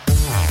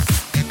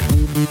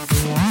And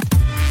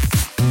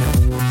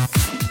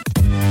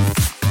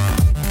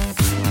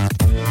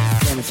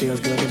it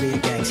feels good to be a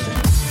gangster.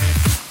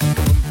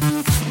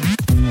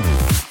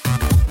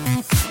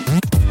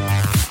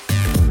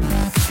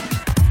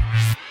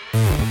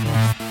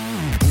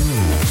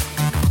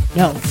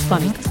 No, it's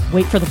funny.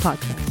 Wait for the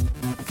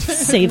podcast.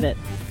 Save it.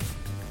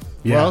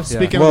 Well,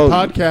 speaking of the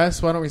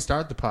podcast, why don't we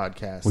start the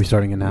podcast? We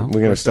starting it now? We're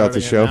going to start the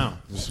show. Now.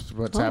 This is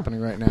what's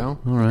happening right now.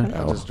 All right.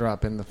 I'll just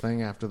drop in the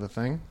thing after the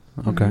thing.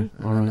 Okay. And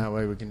All then right. that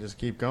way we can just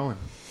keep going.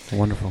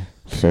 Wonderful.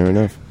 Fair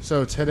enough.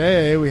 So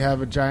today we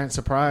have a giant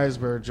surprise.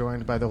 We're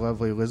joined by the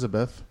lovely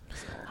Elizabeth.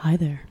 Hi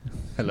there.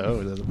 Hello,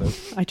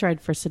 Elizabeth. I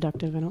tried for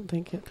seductive. I don't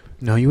think it.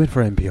 No, you went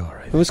for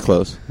NPR. It was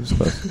close. It was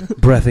close.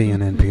 Breathy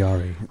and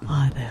NPR.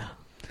 Hi there.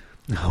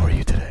 How are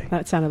you today?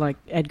 That sounded like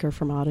Edgar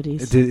from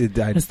Oddities. Is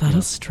Is that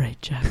a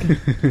straight jacket?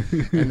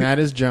 And that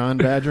is John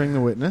badgering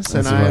the witness.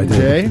 That's And I am right.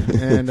 Jay.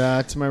 And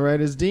to my right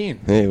is Dean.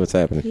 Hey, what's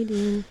happening? Hey,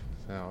 Dean.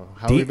 So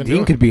how have we been Dean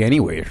doing? could be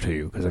anywhere to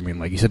you because I mean,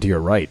 like you said, to your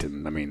right,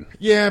 and I mean,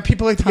 Yeah,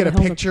 people like to get a How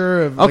the hell's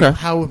picture of Okay. like,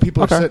 how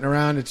people Okay. are sitting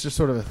around. It's just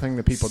sort of a thing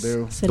that people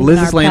do. Sitting Liz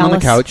in is our laying on the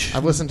palace. couch.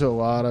 I've listened to a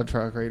lot of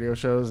truck radio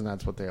shows, and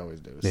that's what they always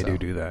do. They so.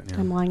 do that.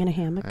 Yeah. I'm lying in a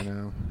hammock. I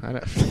know.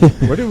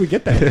 Where did we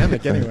get that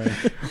hammock anyway?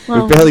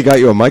 Well, We barely got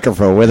you a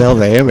microphone. Where the hell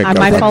did the hammock I come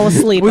might from? fall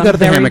asleep. We I'm got it at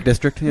the very- hammock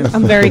district. Yeah.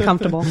 I'm very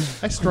comfortable.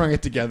 I strung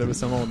it together with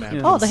some old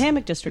napkins. Oh, the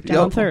hammock district down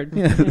on Third.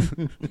 Yeah.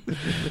 Yeah.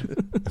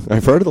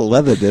 I've heard of the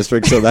leather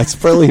district, so that's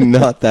probably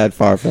not that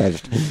far-fetched.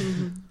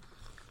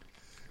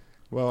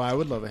 Well, I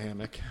would love a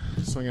hammock.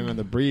 Swinging in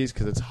the breeze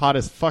because it's hot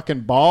as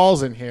fucking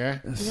balls in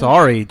here.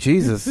 Sorry,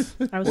 Jesus.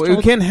 I was We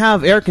told- can't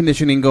have air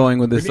conditioning going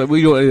with this.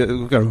 We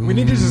We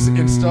need to just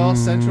install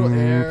central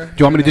air. Do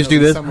you want me to just do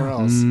this? Somewhere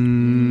else.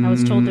 I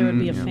was told there would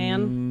be a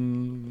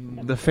fan.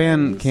 The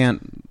fan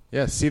can't.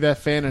 Yeah, see that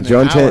fan in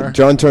John, an hour.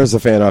 John turns the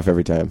fan off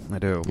every time. I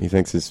do. He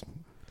thinks it's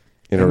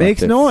It interrupted.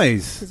 makes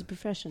noise. He's a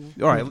professional.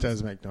 All right. It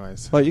does make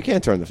noise. Well, you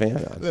can't turn the fan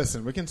on.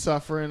 Listen, we can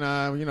suffer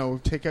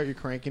and, take out your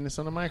crankiness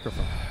on the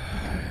microphone.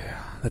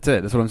 That's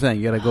it. That's what I'm saying.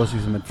 You got to go through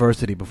some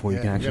adversity before you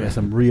Yeah, can you actually gotta- have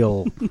some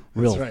real.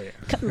 That's right.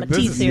 Cutting my This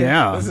teeth is- here.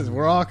 Yeah.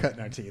 We're all cutting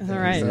our teeth. All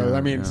here. right. So, Yeah, I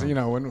mean,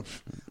 yeah.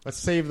 let's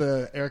save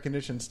the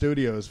air-conditioned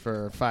studios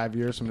for 5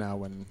 years from now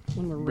when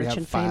When we're we rich have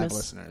and 5 famous.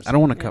 listeners. I don't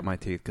want to Yeah. cut my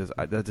teeth because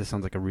that just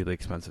sounds like a really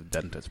expensive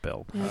dentist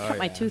bill. Yeah, I Oh, cut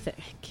my yeah. tooth. It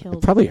killed.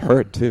 It probably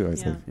hurt, too, I Yeah.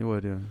 think. You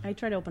would, yeah. I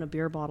tried to open a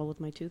beer bottle with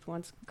my tooth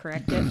once.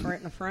 Cracked it right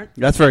in the front.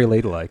 That's very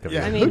ladylike. of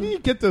Yeah, you. I who mean- do you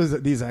get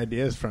these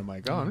ideas from?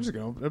 Like, I'm just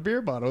going to open a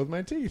beer bottle with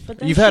my teeth. But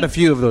then You've she, had a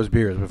few of those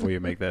beers before you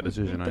make that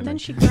decision. I But then think.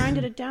 she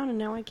grinded it down, and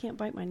now I can't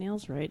bite my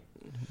nails right.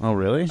 Oh,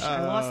 really?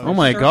 I lost oh the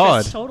my surface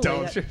God. Totally.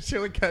 Don't. You're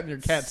surely cutting your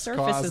cat's Surface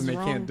claws is and they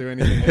wrong. can't do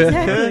anything.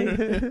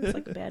 Exactly. It's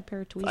like a bad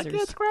pair of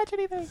tweezers. scratch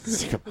anything.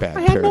 It's like a bad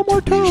I have pair no of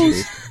more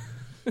tweezers.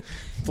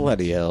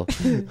 Bloody hell.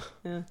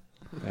 Yeah.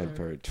 Bad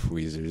pair of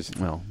tweezers.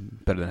 Well,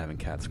 better than having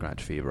cat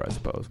scratch fever, I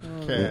suppose.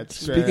 Cat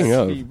Speaking scratch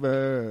of-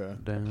 fever.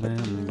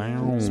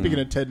 Speaking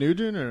of Ted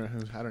Nugent, or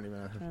I don't even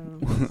know. I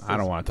don't know. I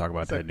don't want to talk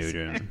about Ted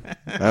Nugent.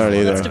 I don't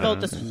either. Let's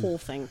devote this whole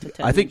thing to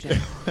Ted I think-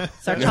 Nugent.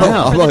 It's our No,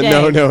 topic for the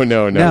day.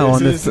 no. Now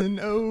on This the is an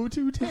ode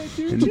to Ted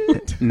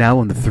Nugent. now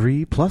on the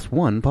 3+1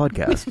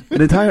 podcast,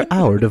 an entire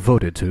hour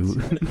devoted to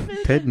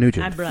Ted I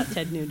Nugent. brought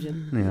Ted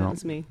Nugent. Yeah. That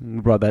was me.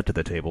 We brought that to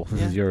the table.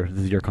 This is Yeah.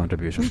 your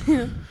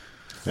contribution.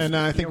 And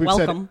I think You're we've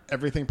welcome. said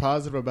everything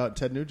positive about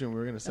Ted Nugent we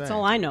were going to say. That's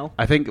all I know.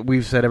 I think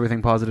we've said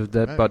everything positive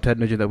about Ted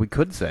Nugent that we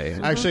could say,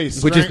 Actually,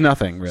 which is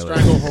nothing really.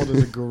 Stranglehold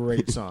is a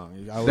great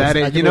song. That I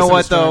is, could you know listen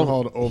what to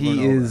Stranglehold though? over He and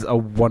over. is a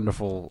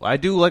wonderful. I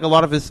do like a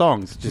lot of his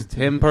songs. Just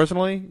him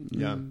personally.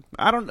 Yeah.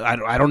 I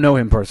don't know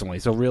him personally,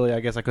 so really,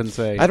 I guess I couldn't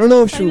say. I don't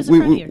know if I thought he was a we,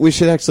 friend of we, yours. we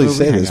should actually Well, we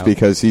say hang this out.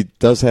 because he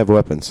does have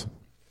weapons.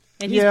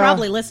 And he's Yeah.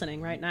 probably listening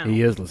right now.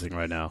 He is listening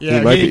right now. Yeah,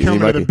 He might he be, coming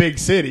he might to the be. big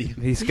city.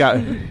 He's got.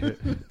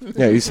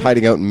 Yeah, he's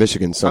hiding out in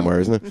Michigan somewhere,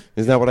 isn't it?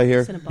 Isn't that what I hear?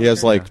 He's in a He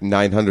has bunker. like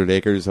 900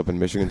 acres up in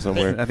Michigan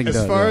somewhere. I think he As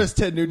does, far yeah. as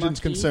Ted Nugent's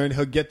Lucky. concerned,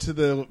 he'll get to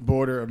the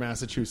border of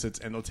Massachusetts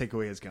and they'll take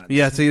away his gun.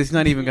 Yeah, so he's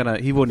not even gonna.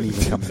 He wouldn't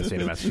even come to the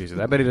state of Massachusetts.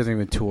 I bet he doesn't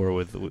even tour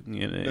with in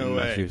No way.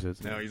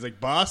 Massachusetts. No, he's like,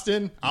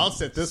 Boston, I'll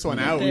sit this one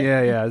out.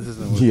 Yeah, yeah. This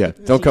isn't. Yeah,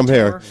 don't come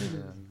here. Tour.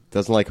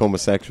 Doesn't like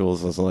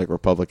homosexuals. Doesn't like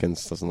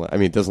Republicans. Doesn't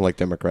like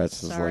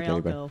Democrats. Doesn't Sorry, like I'll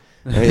anybody. go.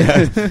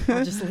 Yeah.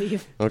 I'll just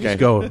leave. Okay. Just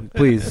go,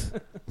 please.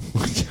 I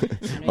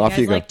know you Off guys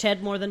you go. like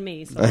Ted more than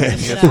me. So I'll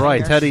just get That's out of right,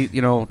 here. Teddy.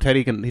 You know,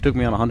 Teddy can. He took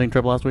me on a hunting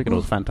trip last week, and it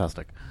was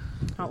fantastic.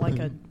 Not like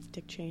a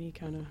Dick Cheney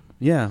kind of.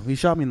 Yeah, he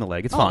shot me in the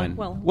leg. It's Oh, fine.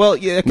 well.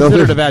 Yeah,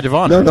 considered a badge of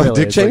honor. No, really.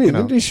 Dick It's like, Cheney. you know-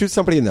 Didn't he shoot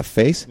somebody in the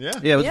face? Yeah.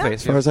 Yeah, it was Yeah.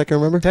 face. As far as I can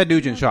remember. Ted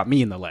Nugent shot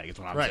me in the leg. Is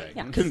what I'm Right. saying.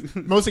 Yeah, 'cause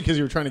Mostly because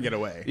you were trying to get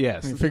away.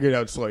 Yes. You figured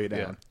out to slow you down.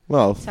 Yeah.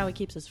 Well, that's how he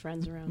keeps his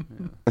friends around.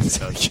 that's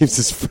how he keeps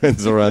his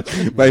friends around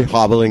by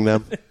hobbling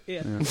them.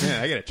 Yeah.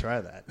 Yeah, I got to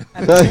try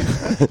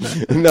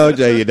that. No,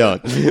 Jay, you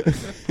don't.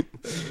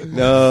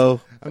 No,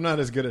 I'm not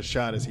as good a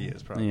shot as he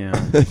is, probably. Yeah,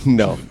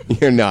 no,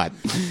 you're not.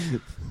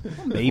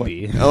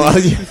 maybe. Oh,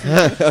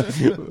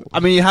 yeah. I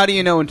mean, how do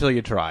you know until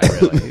you try?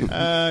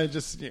 Really?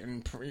 Just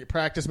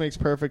practice makes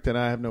perfect, and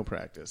I have no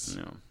practice.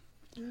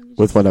 No.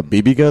 With what, a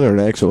BB gun or an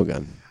actual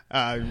gun?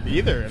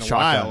 Either in a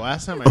Shotgun. while.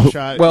 Last time I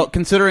shot. Well,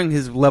 considering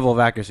his level of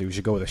accuracy, we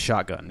should go with a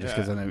shotgun, just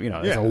Yeah. because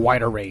there's Yeah. a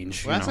wider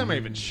range. last time I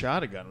even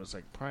shot a gun was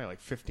probably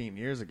 15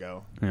 years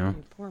ago. Yeah.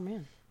 Poor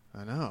man.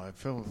 I know. I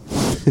feel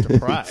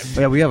deprived.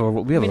 Yeah, we have I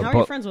mean, how are a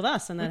you friends with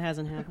us and that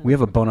hasn't happened? we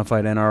have a bona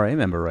fide NRA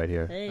member right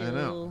here. Hey, I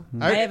know.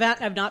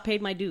 I've not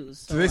paid my dues.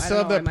 So Do they I still don't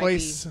have know, that it might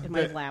place It might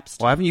have that- lapsed.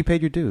 Why haven't you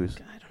paid your dues? I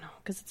don't know,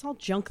 because it's all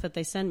junk that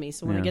they send me.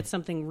 So when I Yeah. get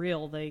something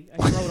real, I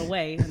throw it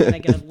away, and then I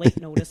get a late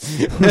notice.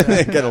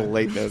 Get a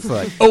late notice.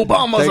 Like,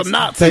 Obama's a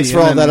Nazi. thanks for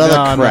and all then, that other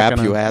no, I'm not crap,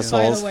 gonna- you By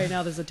assholes. the way,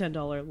 now there's a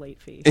 $10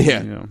 late fee.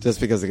 Yeah, Yeah. just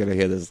because they're gonna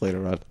hear this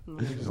later on.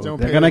 Just don't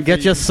They're pay gonna the get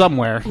fee. you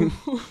somewhere.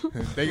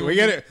 We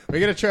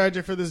gotta charge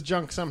you for this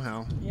junk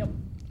somehow. Yep.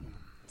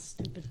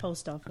 Stupid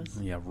post office.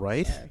 Yeah,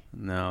 right? Sorry.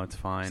 No, it's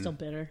fine. Still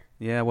bitter.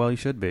 Yeah, well, you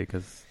should be,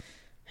 because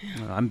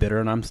I'm bitter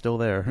and I'm still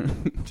there.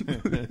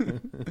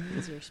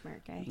 Because you're a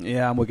smart guy.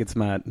 Yeah, I'm wicked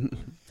smart.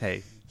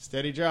 Hey,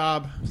 Steady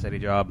job steady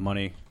job,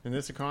 money, in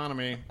this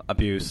economy.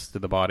 abuse to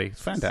the body.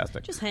 It's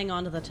fantastic. Just hang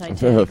on to the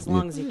Titanic as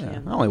long as you Yeah,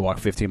 can. I only walk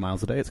 15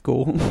 miles a day. It's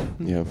cool.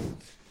 Yeah,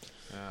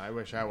 I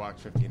wish I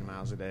walked 15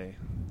 miles a day.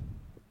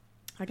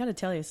 I got to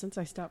tell you, since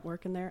I stopped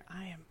working there,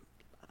 I am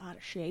out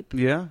of shape.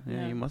 Yeah,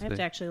 you must I have be.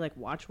 to actually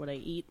watch what I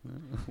eat.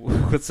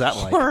 What's that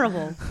like?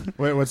 Horrible.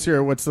 Wait, what's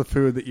the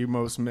food that you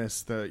most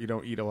miss that you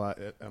don't eat a lot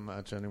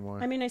much anymore?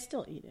 I mean, I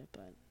still eat it,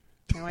 but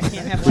now I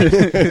can't have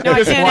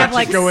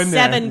go in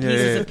there. 7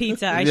 pieces of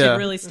pizza. I Yeah. should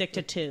really stick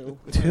to 2.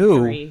 or 2?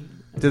 3.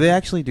 Do they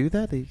actually do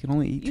that? They can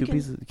only eat You 2 can-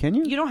 pieces? Can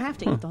you? You don't have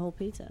to eat the whole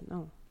pizza.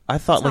 No. I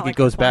thought It's not it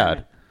goes a bad.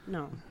 requirement.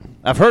 No.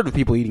 I've heard of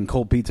people eating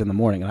cold pizza in the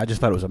morning, and I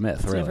just thought it was a myth.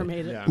 It's Really. never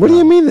made it Yeah. what do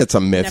you mean that's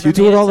a myth? Never You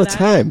do made it it all to the that.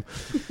 time.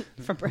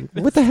 for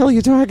breakfast. What the hell are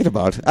you talking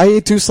about? I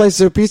ate 2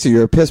 slices of pizza.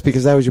 You're pissed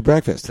because that was your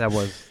breakfast. That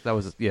was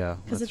yeah.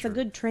 Because that's it's true. a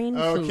good train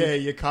Okay,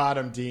 food. you caught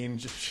him, Dean.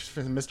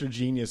 Mr.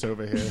 Genius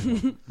over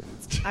here.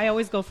 I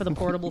always go for the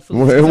portable food.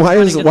 Why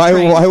was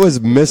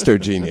Mr.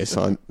 Genius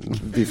on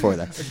before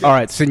that? All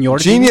right, Senor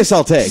Genius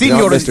I'll take,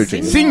 Senor, not Mr.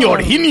 Genius.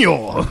 Senor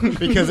Genio.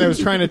 Because I was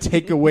trying to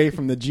take away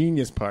from the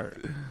genius part.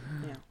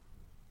 Yeah.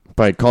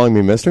 By calling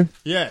me Mr.?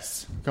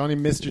 Yes, calling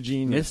him Mr.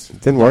 Genius.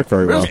 Didn't work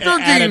very well.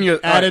 Mr. Genius.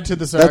 Added to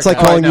the sarcasm. That's like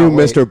All right, calling now, you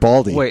wait. Mr.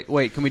 Baldy.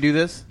 Wait, can we do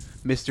this?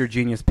 Mr.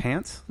 Genius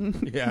Pants?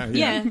 Yeah.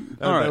 Yeah.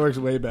 That, All right. that works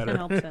way better. That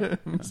helps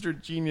that. Mr.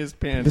 Genius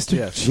Pants.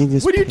 Mr.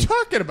 Genius. What are you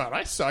talking about?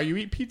 I saw you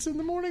eat pizza in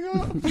the morning.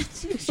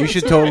 You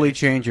should totally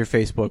change your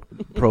Facebook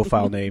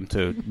profile name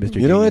to Mr.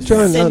 You know what,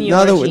 Genius John? Pants.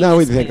 Now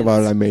we Genius think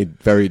about it, Pants. I may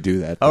very do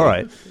that. All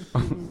right.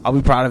 I'll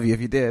be proud of you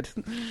if you did.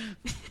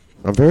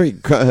 I'm very.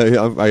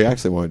 I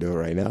actually want to do it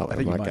right now. I think I'm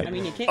you not might. kidding. I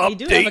mean, you can't. You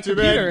do have a Too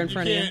bad computer in you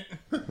front of you.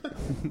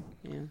 can't.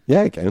 Yeah.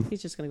 Yeah, I can.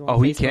 He's just going to go on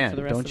Oh, he Facebook can. for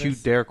the rest Don't of you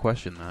this. dare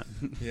question that.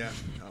 Yeah.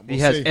 He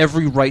has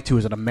every right to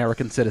as an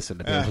American citizen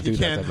to be able to do He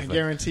that can't. type I of thing.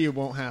 guarantee it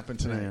won't happen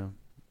tonight. Yeah.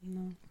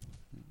 No.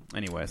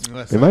 Anyways.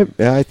 Unless It might.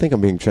 Yeah, I think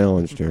I'm being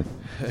challenged here.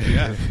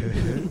 Yeah.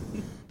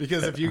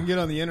 Because if you can get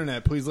on the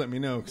internet, please let me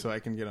know so I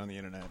can get on the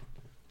internet.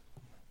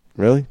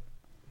 Really?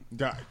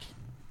 Doc.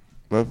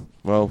 Well,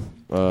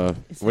 what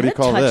do you that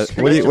call a this? touch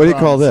What do you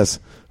call this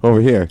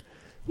over here?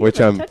 Which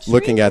You have a I'm touch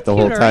looking screen at the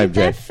whole computer, time, ain't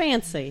Jay. that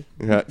fancy.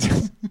 Yeah.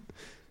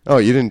 Oh,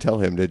 you didn't tell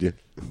him, did you?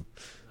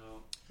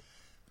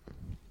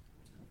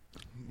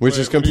 Which What-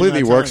 is what are you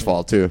completely not work's telling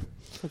fault too.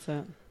 What's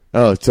that?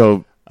 Oh,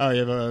 so Oh,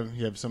 you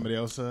have somebody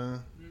else.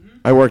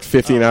 I worked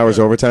 15 hours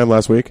good. overtime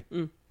last week.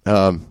 Mm.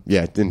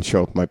 Yeah, it didn't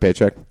show up my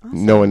paycheck.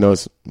 No one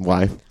knows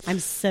why. I'm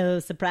so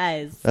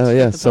surprised. Oh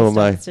yeah, The so post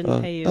am I. office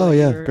didn't pay you Oh what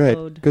yeah, you were great,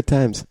 owed. good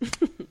times.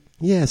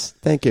 Yes,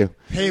 thank you.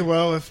 Hey,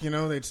 well, if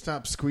they'd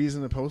stop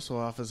squeezing the postal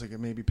office, they could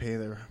maybe pay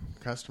their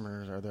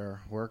customers or their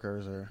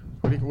workers or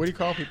what do you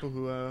call people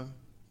who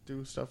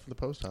do stuff for the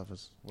post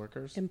office?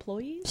 Workers?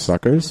 Employees?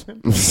 Suckers.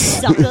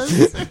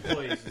 Suckers?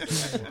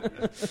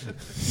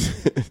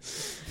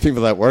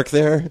 People that work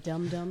there.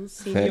 Dum-dums?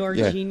 Senior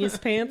Yeah. genius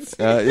pants?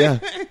 Yeah.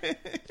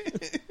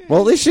 Well,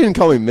 at least you didn't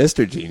call me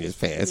Mr. Genius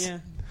Pants. Yeah.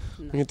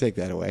 I'm gonna take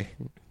that away.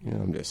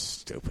 I'm just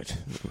stupid.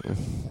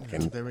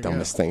 Fucking There we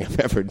dumbest thing I've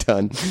ever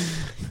done.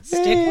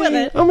 Stick with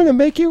it. I'm gonna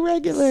make you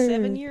regular.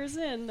 7 years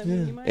in. I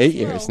mean, you might 8 as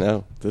years well. now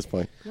at this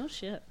point. No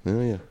shit. Oh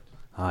yeah.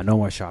 No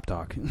more shop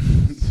talk.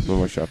 No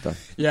more shop talk.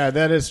 Yeah,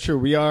 that is true.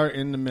 We are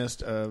in the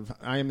midst of.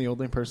 I am the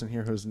only person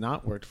here who's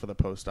not worked for the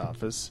post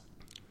office,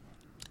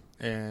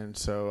 and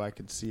so I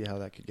could see how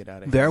that could get out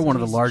of hand. They're one of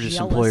the He's largest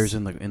jealous. employers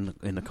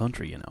in the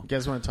country. You know. You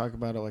guys want to talk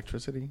about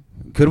electricity?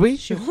 Could we?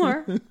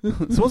 Sure.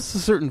 So what's a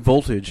certain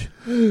voltage?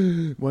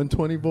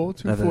 120 volt,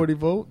 240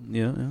 volt.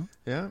 Yeah.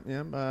 Yeah.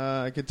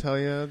 I could tell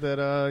you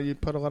that you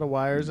put a lot of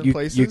wires in You,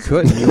 places. you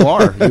could. You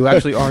are. You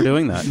actually are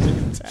doing that.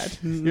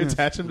 You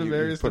attach them to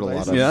various put a lot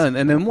devices. of- Yeah,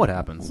 and then what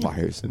happens?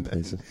 Wires in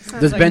places.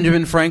 Does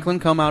Benjamin Franklin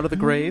come out of the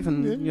grave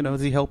and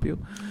does he help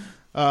you?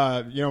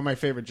 My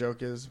favorite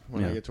joke is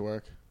when I Yeah. get to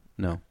work.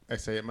 No. I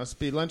say it must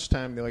be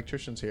lunchtime. The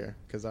electrician's here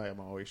because I am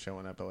always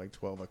showing up at like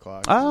 12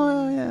 o'clock.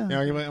 Oh yeah.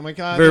 I'm like,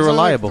 Very there's only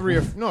reliable.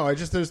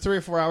 There's 3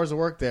 or 4 hours of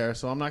work there,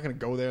 so I'm not going to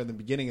go there in the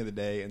beginning of the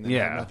day and then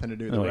have nothing to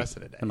do the Like- rest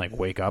of the day. And like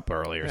wake up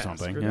early or Yeah,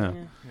 something. screw Yeah. that.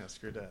 Yeah,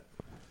 screw that.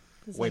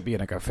 being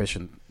like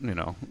efficient,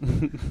 Well,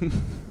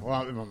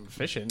 I'm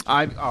efficient.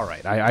 All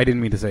right. I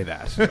didn't mean to say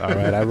that. All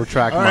right. I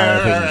retract All my right,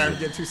 opinion. I'm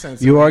getting too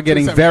sensitive. You are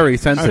getting Too very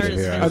sensitive.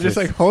 sensitive here. I'm just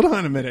like, hold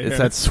on a minute. It's here.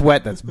 that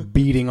sweat that's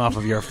beating off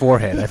of your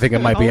forehead. I think it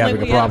might be Only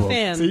having a we have problem.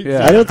 fan. See?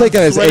 Yeah. I don't think it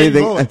has Sweating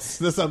anything. bullets.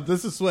 This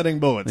is sweating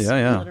bullets.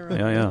 Yeah.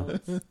 Literally.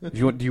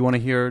 Do you want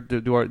to hear? Do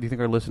you think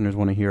our listeners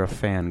want to hear a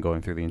fan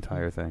going through the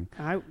entire thing?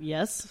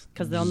 Yes,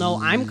 because they'll know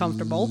I'm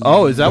comfortable.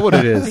 Oh, is that what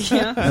it is?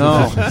 Yeah.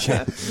 No.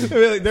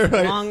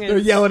 They're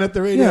yelling at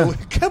the radio. Yeah.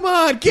 Come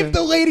on, give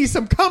the lady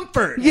some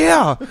comfort.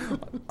 Yeah,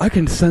 I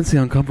can sense the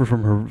uncomfort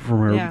from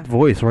her Yeah.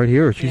 voice right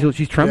here. She's Yeah.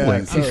 she's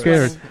trembling. Yeah, She's so-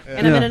 scared.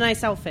 And I'm in Yeah. a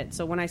nice outfit,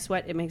 so when I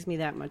sweat, it makes me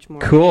that much more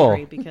Cool.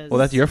 angry because Well,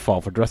 that's your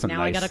fault for dressing now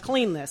nice. I gotta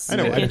clean this. I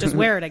know. I can't just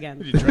wear it again.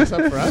 Did you dress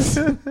up for us?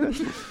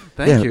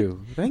 Thank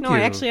you. Thank No, you.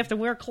 I actually have to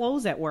wear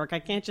clothes at work. I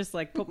can't just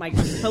like put my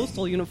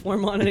postal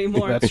uniform on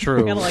anymore. That's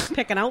true. I gotta like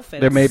pick an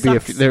outfit. There It may be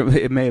sucks.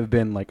 it may have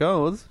been like,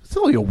 oh, it's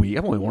only a week.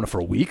 I've only worn it for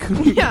a week.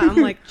 Yeah, I'm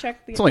like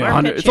check the. It's only armpit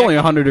 100. It's check. only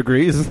 100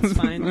 degrees. It's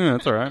fine. Yeah,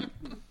 it's all right.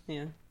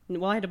 Yeah.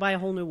 Well, I had to buy a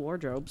whole new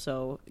wardrobe,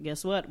 so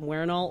guess what? I'm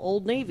wearing all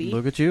Old Navy.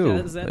 Look at you.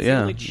 'Cause that's Yeah.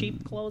 the only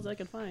cheap clothes I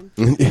could find.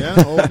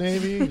 Yeah, Old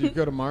Navy. You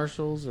go to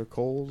Marshalls or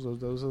Kohl's.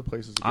 Those are the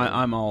places. To go.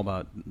 I'm all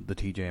about the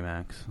TJ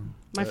Maxx.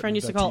 My friend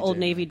used to that call TJ Old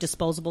Navy Maxx.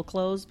 disposable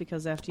clothes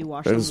because after you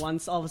wash That them is-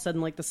 once, all of a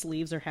sudden, like the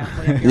sleeves are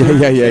halfway up your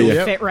arm. Yeah. They don't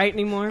Yep. fit right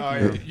anymore. Oh,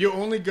 yeah. You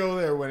only go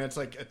there when it's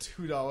like a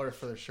 $2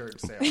 for the shirt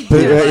sale.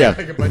 Yeah.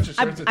 Like a bunch of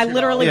shirts. I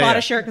literally Yeah, bought yeah.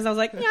 a shirt because I was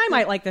like, yeah, I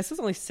might like this. It's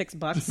only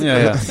 $6. Yeah,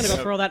 yeah. I'm just gonna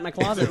go throw that in my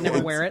closet and never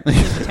wear it.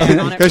 Just a tag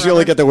on it Because you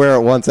only forever. get to wear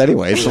it once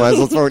anyway, so might as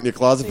well throw it in your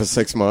closet for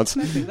 6 months.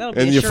 That'll be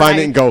And a you shirt find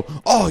I- it and go,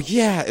 oh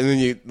yeah, and then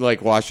you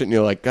like wash it and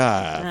you're like,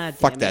 damn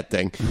fuck it. that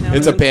thing. No, It's it a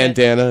doesn't fit.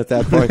 bandana at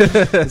that point.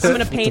 I'm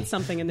gonna paint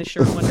something in this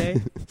shirt one day.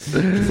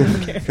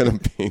 Gonna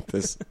paint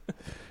this.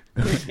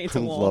 Paint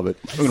a wall. Love it.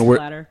 I'm gonna wear.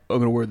 Splatter, I'm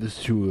gonna wear this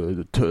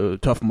to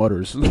Tough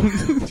Mudders.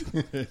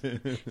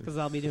 because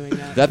I'll be doing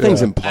that. That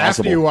thing's After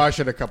impossible. you wash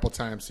it a couple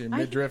times, so your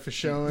midriff is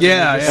showing.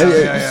 Yeah, and yeah,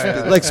 you're yeah,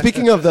 just- Like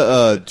speaking of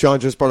the John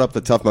just brought up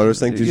the Tough Motors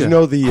thing. Did you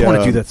know the? I want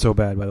to do that so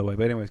bad, by the way.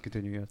 But anyways,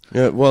 continue. Yes.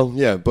 Yeah, well,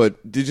 yeah,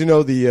 but did you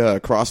know the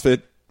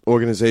CrossFit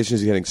organization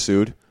is getting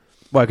sued?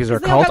 Why? Because they're a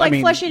They cult. got like I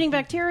mean, flesh-eating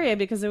bacteria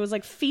because there was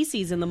like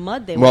feces in the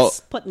mud they Well, were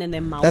putting in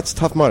their mouth. That's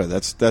Tough Mudder.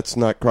 That's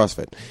not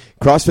CrossFit.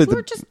 CrossFit. we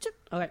were just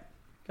okay.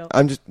 Go.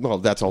 I'm just well.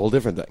 That's a whole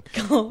different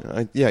thing.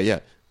 Go. Yeah.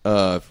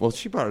 Well,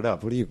 she brought it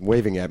up. What are you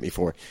waving at me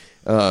for?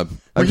 I'm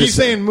But he's just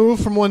saying move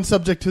from one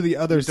subject to the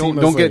other. don't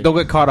seamlessly.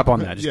 get caught up on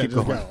that. Just Yeah, keep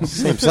just going. go.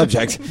 same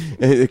subject.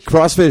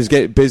 CrossFit is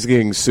basically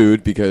getting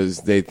sued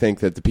because they think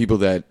that the people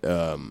that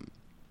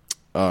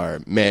are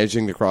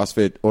managing the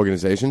CrossFit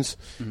organizations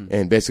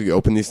and basically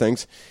open these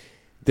things,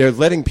 they're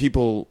letting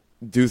people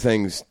do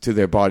things to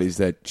their bodies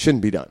that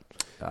shouldn't be done.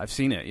 I've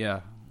seen it.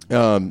 Yeah.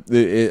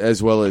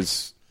 As well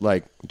as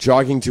like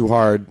jogging too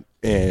hard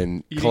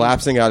and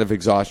collapsing out of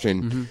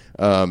exhaustion,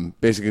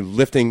 basically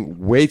lifting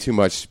way too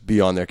much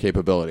beyond their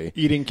capability.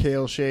 Eating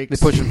kale shakes.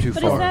 They push them too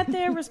But far. is that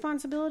their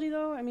responsibility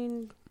though? I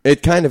mean,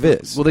 It kind of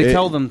is. Well, they It-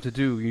 tell them to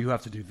do. You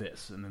have to do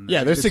this, and then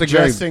Yeah, they're it's like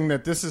suggesting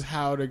that this is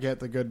how to get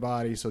the good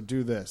body. So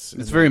do this.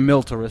 It's very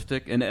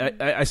militaristic, and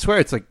I swear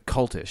it's like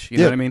cultish. You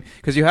know Yeah. what I mean?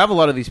 Because you have a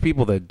lot of these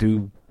people that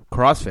do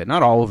CrossFit.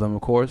 Not all of them,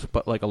 of course,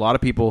 but like a lot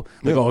of people.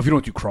 Like, Yeah. oh, if you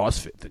don't do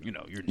CrossFit, then you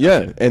know you're Yeah,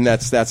 nothing. and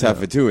that's half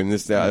of it too. And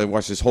this, I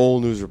watched this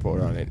whole news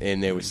report on it,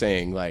 and they were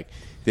saying like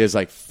there's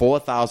like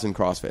 4,000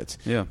 CrossFits.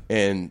 Yeah.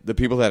 and the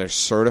people that are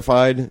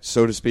certified,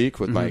 so to speak,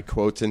 with my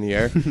quotes in the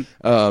air,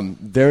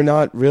 they're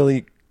not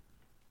really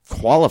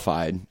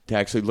qualified to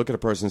actually look at a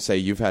person and say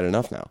you've had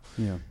enough now.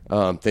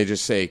 Yeah. They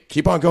just say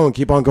keep on going,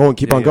 keep on going,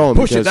 keep on Yeah. going.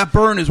 Push it. because- That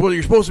burn is what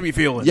you're supposed to be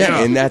feeling. yeah,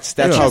 and that's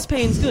how chest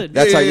pain's good.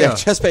 That's Yeah, how yeah.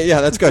 chest pain.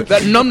 Yeah, that's good.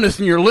 that numbness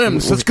in your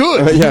limbs. That's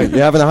good. Yeah, you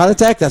having a heart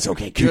attack? That's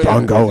okay. Keep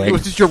on going.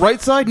 Was this your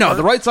right side? No,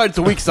 the right side's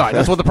the weak side.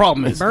 That's what the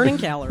problem is. Burning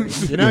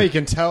calories. You know, you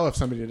can tell if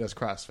somebody does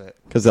CrossFit.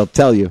 Because they'll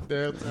tell you.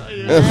 They're-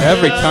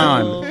 Every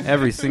time,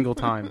 every single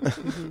time.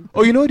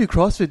 Oh, you know I do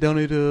CrossFit down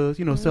at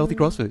Southie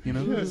CrossFit. You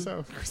know. Yeah,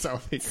 so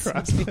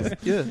CrossFit.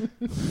 Yeah.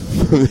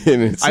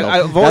 In itself.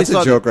 I've always that's a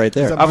thought- joke right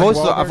there. Is that I've Mike always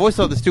Wahlberg?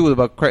 thought this too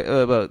about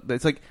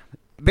it's like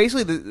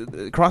basically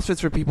the CrossFit's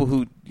for people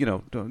who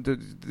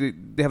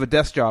they have a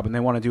desk job and they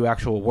want to do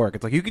actual work.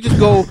 It's like you could just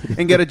go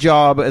and get a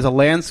job as a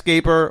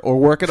landscaper or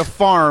work at a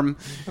farm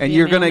and Be a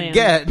you're gonna mailman.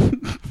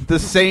 get the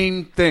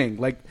same thing.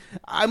 Like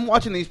I'm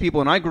watching these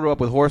people and I grew up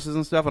with horses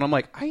and stuff and I'm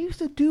like I used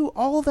to do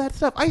all of that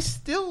stuff. I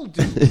still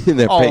do And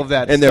they're all pay- of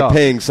that and stuff. they're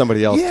paying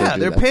somebody else Yeah, to do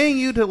they're that. paying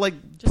you to like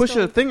push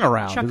go a thing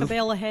around. Chuck a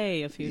bale of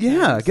hay a few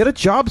Yeah, times. get a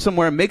job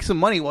somewhere and make some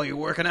money while you're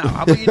working out.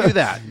 How about you do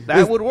that?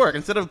 That would work.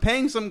 Instead of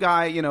paying some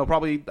guy,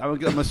 probably,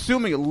 I'm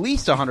assuming at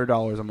least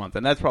 $100 a month,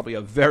 and that's probably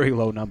a very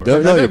low number. No,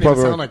 That doesn't you're even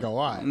probably sound like a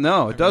lot.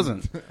 No, it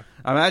doesn't.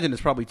 I imagine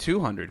it's probably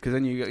 200 because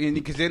then you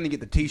get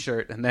the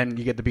T-shirt and then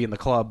you get to be in the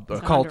club or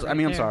It's cult. 100 I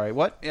mean, I'm right sorry,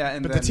 what? Yeah,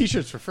 and But then, the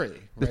T-shirt's for free,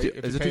 The right? t-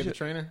 If is you the pay the T-shirt-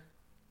 trainer.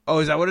 Oh,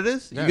 is that what it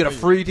is? Yeah, you get a the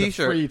free free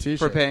T-shirt t-shirt.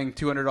 for paying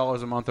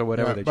 $200 a month or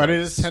whatever. Yeah, they but charge. it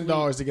is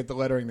 $10 to get the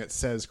lettering that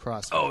says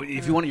CrossFit. Oh,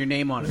 if you want your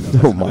name on it.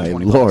 Though, Oh that's my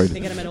 $20. lord! They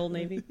get him at Old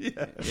Navy.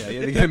 Yeah,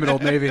 they get him at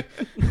Old Navy.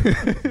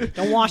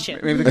 Don't wash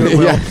it. Maybe the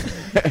Goodwill.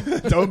 Yeah.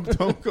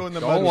 don't go in the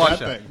Don't mud wash with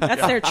that it. thing.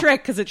 That's their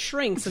trick because it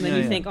shrinks, and then Yeah,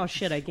 you yeah. think, "Oh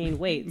shit, I gained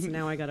weight, so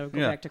now I got to go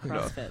Yeah. back to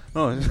CrossFit."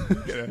 Oh, You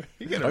gotta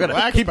I gotta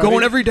relax, keep buddy.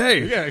 going every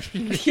day. Yeah,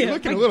 Yeah, you're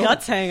looking my a little.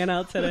 guts hanging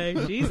out today.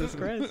 Jesus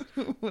Christ!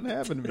 What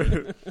happened to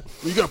me?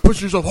 You gotta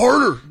push yourself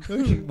harder.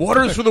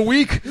 Water is for the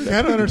weak.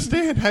 I don't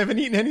understand. I haven't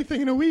eaten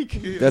anything in a week.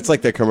 That's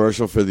like the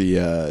commercial for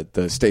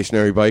the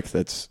stationary bike.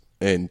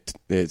 And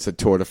it's a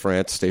Tour de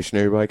France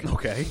stationary bike.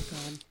 Okay.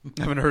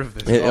 I haven't heard of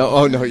this.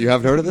 Oh no, you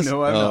haven't heard of this?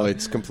 No, I've Oh, not.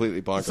 it's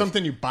completely bonkers.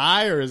 Something you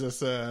buy, or is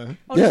this? Oh,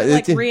 Yeah, does it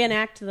like it-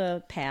 reenact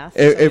the path? It,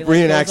 So he, it like, goes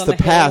reenacts on the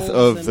path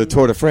hills of the and-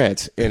 Tour de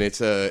France, and it's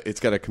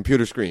got a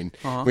computer screen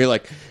where you're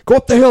like, go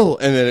up the hill,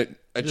 and then it It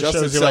adjusts just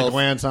shows you itself. like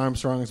Lance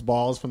Armstrong's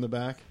balls from the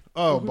back.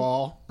 Oh,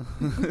 ball!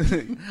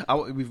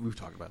 We've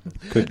talked about this.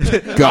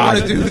 Good I God.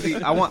 want to do the.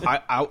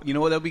 You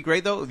know what that would be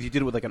great though if you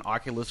did it with like an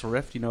Oculus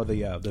Rift. You know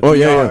the Oh,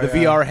 yeah, VR, yeah. the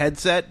VR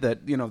headset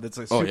that that's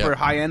a Oh, super yeah.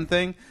 high end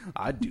thing.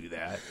 I'd do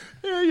that.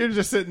 Yeah, you're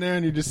just sitting there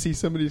and you just see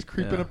somebody's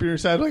creeping Yeah. up your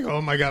side, like,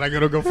 oh my god, I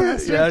gotta go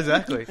faster. Yeah,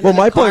 exactly. Well,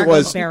 my Car point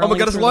goes was, barreling Oh my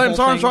God, it's through the Lance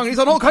whole thing. Armstrong. He's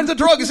on all kinds of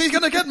drugs. He's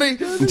gonna get me.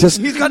 Just-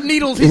 He's got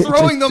needles. He's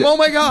throwing them. Oh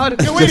my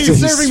God. Yeah, wait, Just-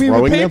 he's he's serving me with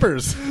throwing them?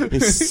 papers.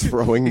 he's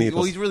throwing Well,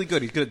 needles. he's really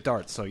good. He's good at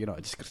darts. So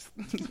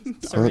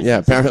Yeah,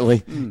 apparently,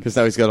 because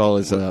now he's got all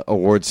his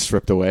awards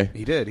stripped away.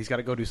 he did. He's got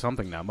to go do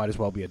something now. Might as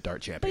well be a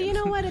dart champion. But you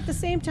know what? At the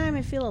same time,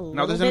 I feel a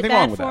little there's bit anything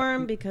wrong bad with for that.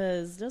 him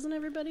because doesn't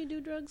everybody do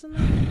drugs in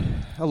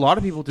there? a lot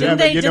of people do. Yeah, Didn't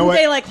but they? you know Didn't what?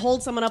 they like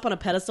hold someone up on a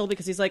pedestal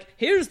because he's like,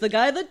 "Here's the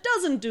guy that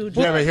doesn't do drugs."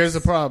 Yeah, but here's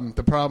the problem.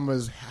 The problem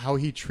was how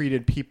he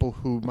treated people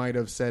who might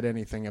have said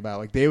anything about,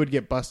 like, they would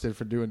get busted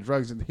for doing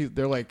drugs, and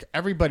they're like,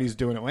 everybody's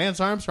doing it. Lance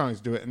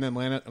Armstrong's do it, and then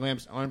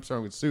Lance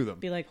Armstrong would sue them,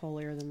 Be like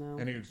holier than thou.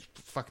 and he would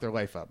fuck their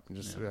life up and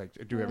just like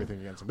do everything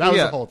against them. That was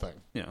Yeah. the whole thing.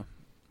 Yeah.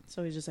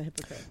 So he's just a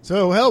hypocrite.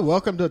 So, well,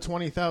 welcome to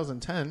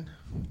 2010.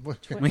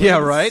 Yeah,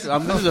 right.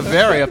 This is a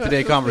very up to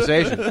date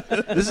conversation.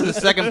 This is the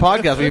second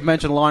podcast we've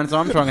mentioned Lance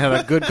Armstrong and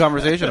had a good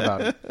conversation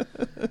about it.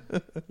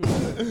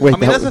 Wait, I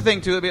mean, that's the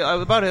thing too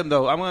about him,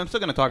 though. I'm still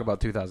going to talk about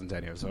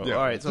 2010 here. So, Yeah.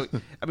 all right. So,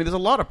 I mean, there's a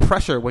lot of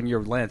pressure when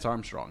you're Lance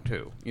Armstrong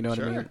too. You know what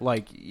I Sure. mean?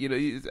 Like,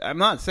 I'm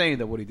not saying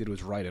that what he did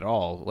was right at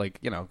all. Like,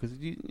 because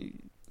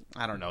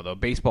I don't know though.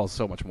 Baseball's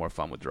so much more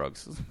fun with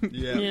drugs.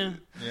 Yeah.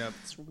 Yeah.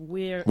 It's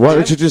weird. Why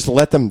don't you just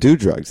let them do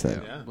drugs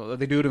then? Yeah. Well,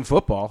 they do it in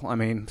football. I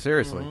mean,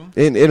 seriously.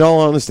 In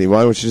all honesty,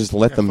 why don't you just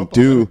let them football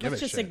do? doesn't give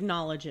Let's a just shit.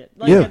 acknowledge it.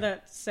 Like Yeah. the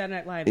Saturday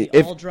Night Live, the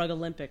If- all-drug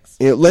Olympics.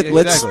 Let's.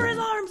 Exactly. Tore his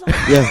arms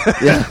off. Yeah,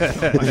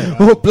 yeah.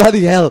 Oh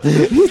bloody hell!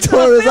 He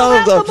tore his Phil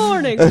arms out off. the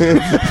morning.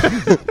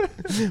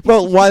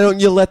 Well, why don't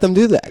you let them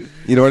do that?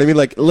 You know what I mean?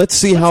 Like, let's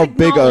see how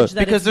big a. acknowledge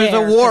that Because it's there's a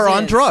there, war 'cause it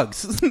on is.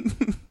 drugs.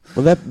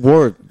 Well, that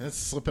war. That's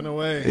slipping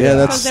away. Yeah,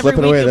 that's Because every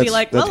slipping week away. you'll That's be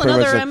like, that's well, pretty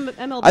another much it.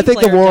 MLB I think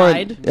the player war. On,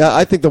 died. yeah,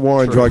 I think the war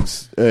on True.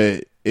 drugs.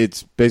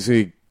 It's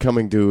basically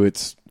coming to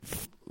its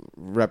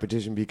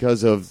repetition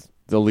because of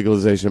the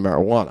legalization of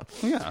marijuana.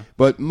 Yeah.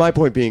 But my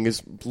point being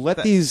is,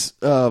 let these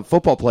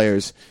football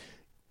players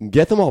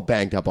get them all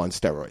banged up on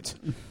steroids.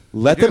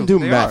 Let do. them do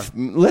They meth.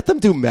 Let them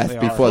do meth They are.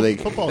 before they.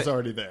 Football's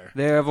already there.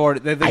 They have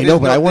already. I know,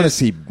 but I want to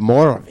see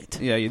more of it.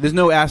 Yeah, there's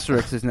no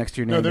asterisks next to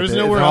your name. No, there's at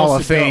the nowhere Hall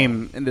else of to go.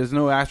 Fame, and there's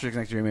no asterisk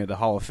next to your name at the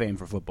Hall of Fame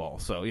for football.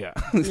 So yeah,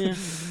 Yeah.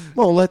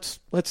 Well, let's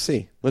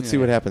see. Let's see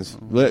Yeah. what happens.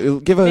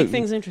 Give a Make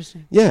things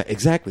interesting. Yeah,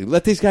 exactly.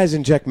 Let these guys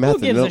inject meth.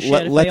 Who gives and a shit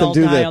let, if let they them all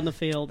do die the on the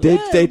field? Da- Yeah,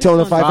 it'll be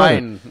Daytona fun.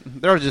 500. fine.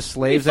 They're just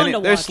slaves. fun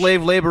to They're watch.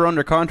 slave labor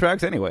under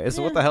contracts anyway.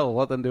 So what Yeah. the hell?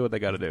 Let them do what they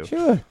got to do.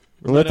 Sure.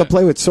 Let them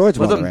play with swords.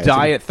 Let while them they're at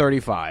die it. at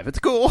 35. It's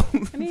cool.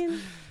 I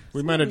mean,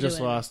 We might have do just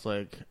it. lost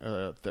like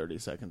 30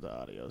 seconds of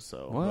audio,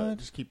 so What? but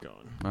just keep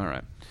going. All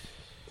right.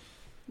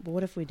 but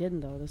what if we didn't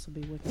though? This would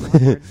be wicked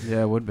awkward.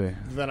 Yeah, it would be.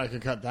 Then I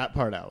could cut that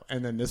part out,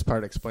 and then this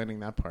part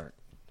explaining that part.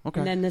 Okay.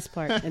 And then this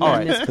part, and All then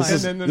right. this part. And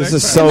then the This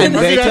next is part. so- and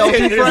they It's tell not-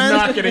 two it's friends,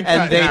 not getting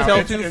and cut they out. tell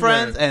It's two in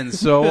friends, there. and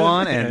so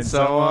on, and And so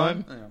so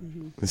on.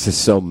 This is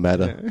so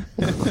meta.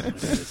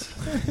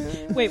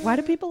 Wait, why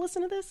do people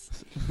listen to this?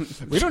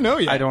 We don't know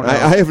yet. I don't know.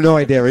 I have no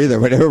idea either,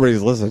 but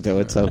everybody's listening to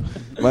it, so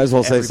might as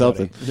well say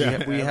something.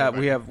 Yeah, We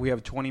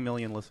have 20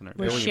 million listeners.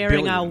 We're Billion- sharing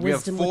billion. our We have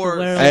wisdom with the 4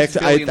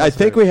 world. I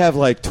think we have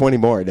like 20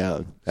 more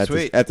down at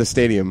Sweet. the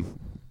stadium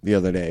the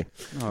other day.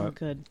 Oh,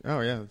 good. Oh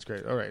yeah, that's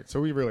great. All right,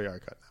 so we really are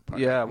cutting that part.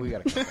 Yeah, we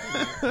got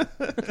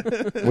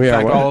to. In We are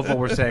fact, what? all of what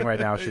we're saying right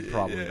now should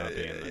probably not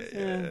be in this.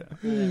 Yeah, whatever.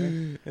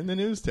 In the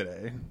news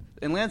today,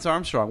 And Lance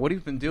Armstrong, what have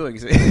you been doing?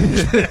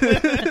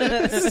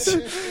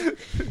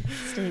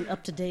 Staying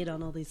up to date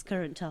on all these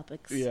current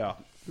topics. Yeah.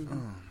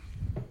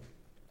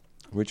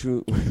 Weren't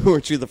you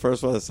the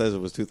first one that says it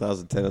was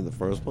 2010 in the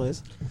first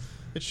place?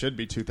 it should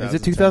be 2000.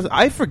 Is it 2000?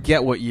 I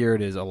forget what year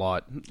it is a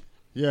lot.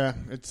 Yeah,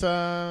 it's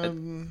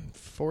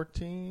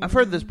 14. I've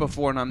heard this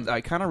before, and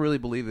I kind of really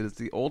believe it. It's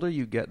the older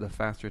you get, the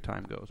faster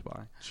time goes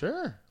by.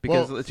 Sure,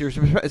 Because well, it's just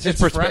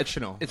it's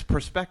fractional. It's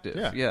perspective.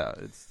 Yeah. Yeah,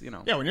 it's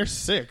yeah, when you're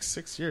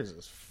 6 years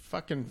is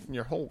fucking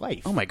your whole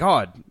life. Oh my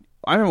god.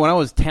 I remember when I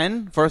was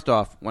 10, first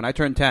off, when I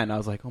turned 10, I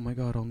was like, oh my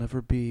god, I'll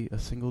never be a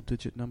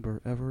single-digit number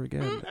ever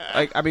again.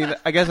 I mean,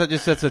 I guess that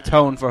just sets a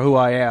tone for who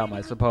I am, I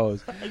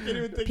suppose. I can't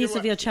even think Piece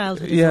of your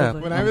childhood is Yeah.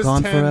 over. When I I'm was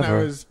gone 10, forever.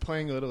 I was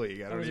playing Little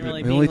League. I don't was even.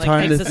 really The being, only like,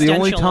 time existential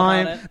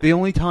the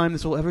only time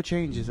this will ever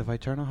change is if I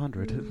turn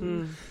 100.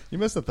 Mm. You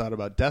must have thought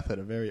about death at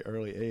a very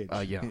early age.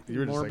 Yeah. You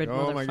were just Morbid like,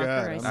 oh my motherfucker,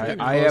 god, I I'm see. getting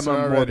I am closer a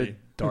already. morbid,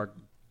 dark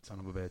son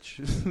of a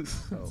bitch.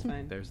 So That's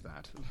fine. there's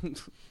that.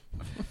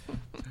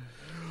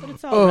 But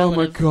it's all Oh my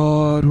relative.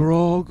 god,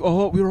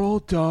 we're all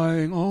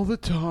dying all the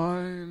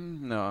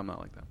time. No, I'm not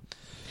like that.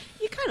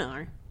 You kind of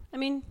are. I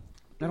mean,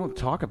 I don't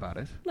talk about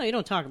it. no, you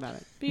don't talk about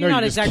it. But No, you're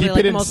not you just exactly keep like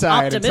it the most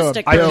inside until it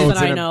optimistic builds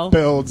person I and know. It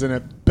builds and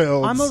it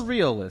builds. I'm a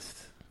realist.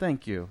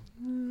 Thank you.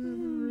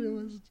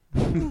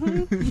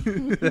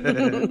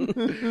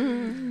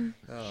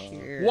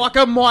 Walk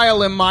a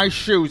mile in my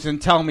shoes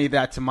and tell me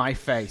that to my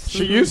face.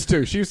 She used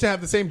to. She used to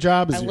have the same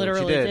job as I you.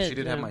 literally She did. did, She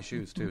did yeah. have my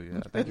shoes too.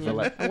 Yeah. Thank you for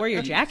letting. I wore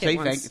your jacket Say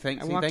once.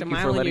 thank I walked you a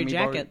mile for in letting your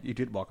me borrow. jacket. You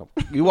did walk up.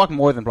 You walked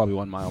more than probably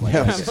 1 mile.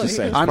 Yeah, I was just to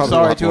say, it's I'm probably a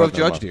sorry lot to more have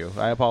than a judged month.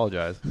 you. I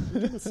apologize. It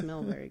didn't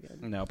smell very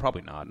good. No,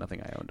 probably not.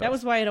 Nothing I owned. That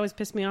was why it always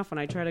pissed me off when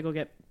I try to go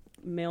get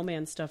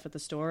mailman stuff at the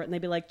store, and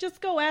they'd be like,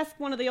 just go ask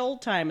one of the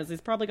old timers.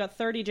 He's probably got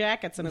 30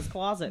 jackets in his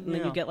closet. And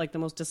then you get like the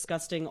most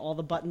disgusting, all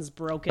the buttons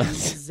broken,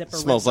 zipper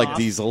Smells ripped like off.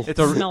 diesel. It's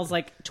a Smells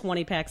like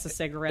 20 packs of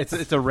cigarettes.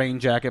 it's a rain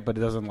jacket, but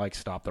it doesn't like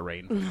stop the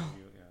rain.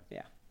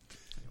 Yeah.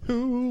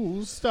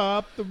 Who'll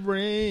stop the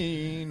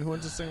rain? Who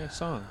wants to sing a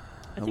song?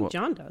 I think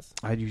John does.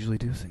 I usually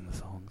do sing the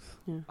songs.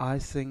 Yeah. I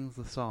sing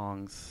the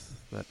songs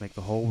that make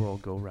the whole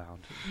world go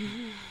round.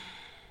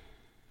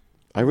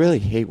 I really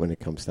hate when it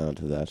comes down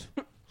to that.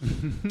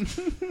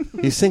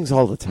 He sings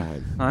all the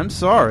time. I'm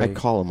sorry. I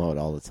call him out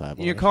all the time.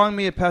 You're calling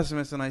me a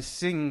pessimist, and I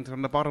sing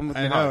from the bottom of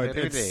my I know heart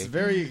every it's day.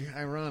 very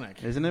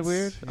ironic. Isn't it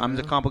weird? I'm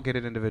a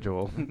complicated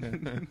individual.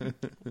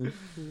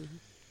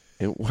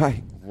 And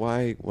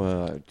why?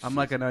 I'm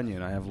like an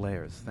onion. I have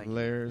layers. Thank you.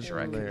 Layers,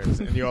 Shrek. layers,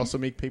 and you also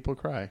make people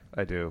cry.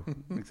 I do.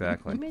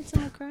 Exactly. You made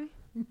someone cry?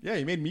 Yeah,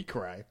 you made me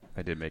cry.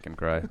 I did make him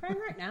cry. Crying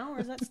right now, or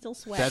is that still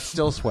sweat? That's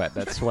still sweat.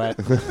 That's sweat.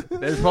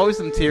 There's probably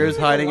some tears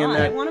hiding in I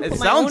there. wanna It put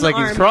my sounds own like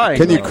he's arm crying.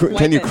 Can you Like, can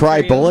wipe you it cry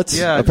for you. bullets?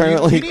 Yeah.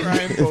 Apparently.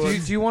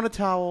 Do you want a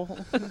towel?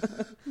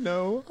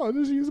 No, I'll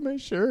just use my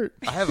shirt.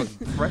 I have a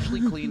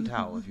freshly clean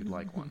towel if you'd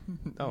like one.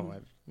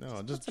 No,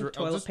 I'll just some drip.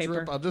 toilet I'll just paper.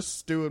 drip. I'll just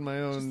stew in my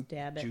own Just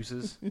dab it.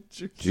 Juices.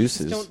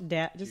 Juices.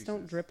 Just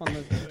don't drip on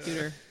the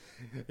computer.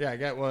 Yeah, I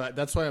got. Well,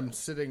 that's why I'm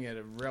sitting at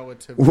a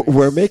relative.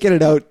 We're making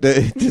it out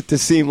to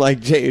seem like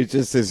Jay is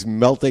just this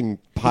melting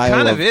pile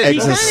kind of of is. He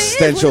kinda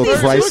existential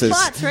crisis.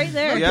 Spots right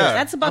there. Yeah.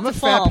 That's about I'm a to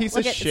fall. fat piece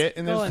Look of at- shit,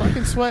 and there's going.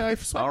 fucking sweat. I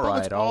sweat All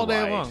bullets right, all all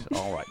day right, long.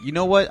 all right. You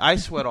know what? I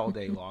sweat all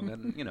day long,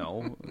 and you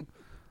know,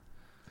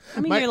 I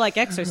mean, My- you're like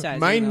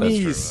exercising. My though.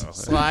 knees true, though.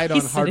 slide on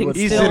He's sitting hardwood.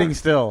 he's Still. sitting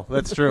still.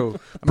 That's true.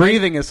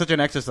 Breathing is such an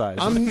exercise.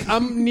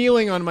 I'm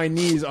kneeling on my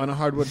knees on a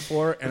hardwood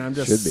floor, and I'm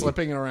Should just be.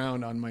 slipping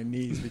around on my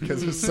knees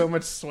because there's so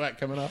much sweat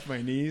coming off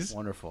my knees.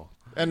 Wonderful.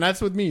 And that's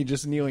with me,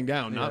 just kneeling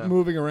down, not Yeah.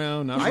 moving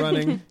around, not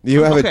running. Do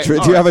you have Okay, do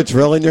all you right. have a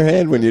drill in your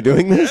hand when you're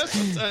doing this?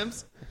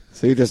 Sometimes.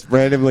 So you're just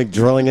randomly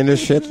drilling into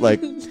shit, like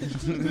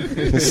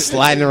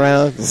sliding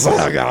around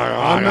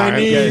On my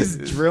knees,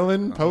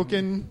 drilling,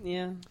 poking,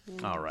 Yeah.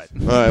 All right.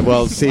 All right,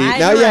 well, see, Sliding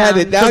now you had around.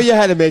 it. Now you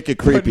had to make it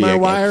put creepy. my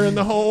again. wire in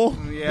the hole.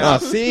 Yeah.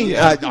 Oh, see,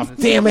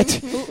 damn it!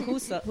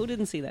 Who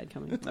didn't see that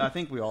coming? I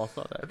think we all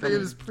saw that. I think it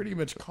was pretty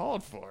much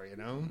called for, you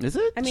know. Is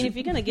it? I mean, if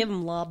you're gonna give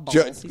him lob balls,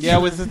 Ju- he's- Yeah,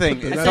 what's the thing?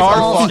 It's said our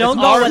balls. fault. Don't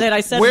It's go our- with it.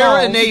 I said we're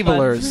balls,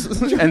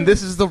 enablers, and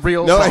this is the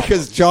real. No, problem.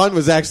 because John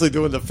was actually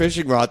doing the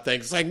fishing rod thing.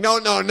 It's like, no.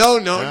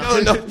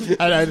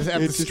 I just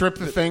have to strip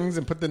the things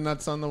and put the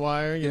nuts on the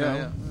wire, you know.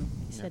 Yeah.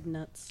 He said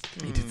nuts.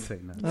 He did say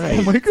that.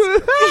 Oh my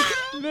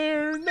god,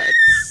 they're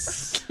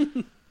nuts.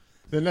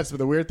 They're nuts, but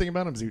the weird thing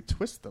about them is you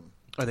twist them.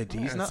 Are they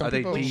D's Yeah, nuts? some Are they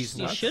people- D's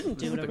You nuts? shouldn't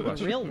do it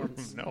to real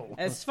ones. No.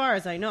 As far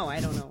as I know, I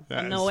don't know.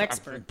 I'm no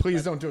expert.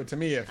 Please don't do it to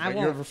me if I you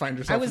won't. ever find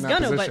yourself I was in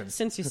that gonna, position. but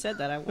since you said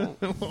that, I won't.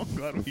 Well, I'm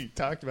glad we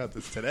talked about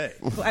this today.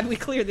 Glad we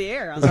cleared the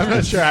air on I'm that.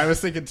 not sure. I was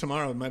thinking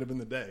tomorrow might have been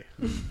the day.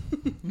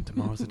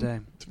 Tomorrow's the day.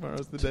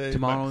 Tomorrow's the day.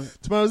 Tomorrow-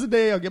 Tomorrow's the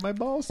day. I'll get my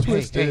balls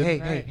twisted.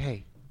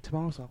 Hey.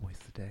 Tomorrow's always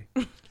the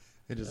day.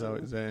 It is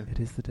always a. It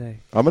is the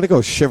day. I'm gonna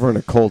go shiver in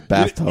a cold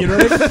bathtub. You know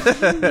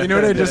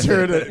what I just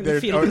heard? In the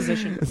fetal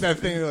position. That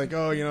thing like,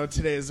 oh, you know,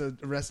 today is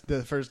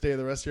the first day of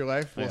the rest of your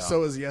life. Well, Yeah.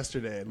 so was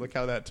yesterday. And look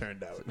how that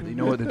turned out. You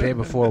know what the day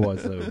before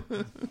was, though.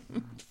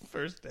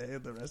 First day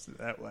of the rest of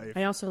that life.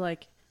 I also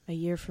like a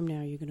year from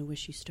now, you're gonna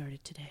wish you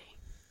started today.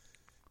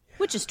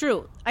 Which is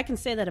true. I can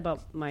say that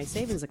about my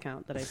savings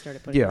account that I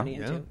started putting Yeah. money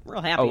into. Yeah.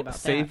 Real happy about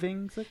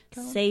savings that.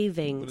 account?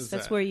 Savings. What is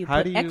That's that? where you How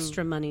put do you-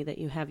 extra money that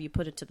you have. You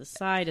put it to the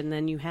side and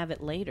then you have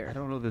it later. I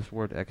don't know this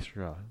word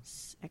extra.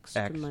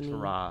 Extra money.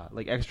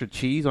 Like extra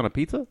cheese on a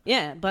pizza?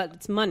 Yeah, but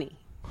it's money.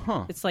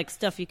 Huh. It's like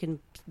stuff you can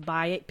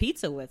buy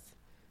pizza with.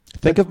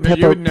 Think of No,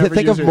 you would never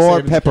Think use of your more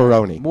savings account.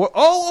 pepperoni. More.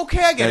 Oh,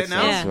 okay, I get it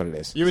now. That's what it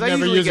is. You would So I never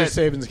usually use your get-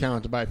 savings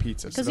account to buy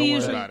pizza, so Because don't you worry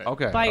usually about it.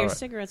 Okay, buy your alright.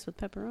 cigarettes with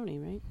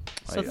pepperoni, right?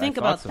 I So think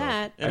thought about so.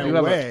 that. I In do a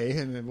have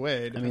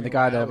way. I mean, the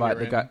guy that bought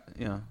the guy.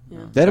 Yeah.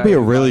 That'd be a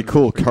really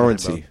cool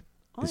currency.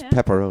 Oh, Is yeah.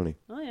 pepperoni.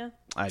 Oh, yeah.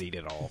 I'd eat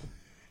it all.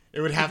 It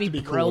would have You'd to be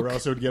be cool, or broke.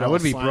 else it would get I all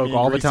would be slimy broke and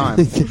all the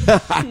greasy.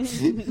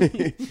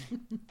 time.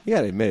 You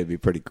gotta admit, it'd be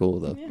pretty cool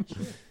though.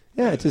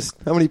 Yeah, just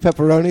how many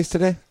pepperonis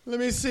today? Let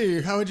me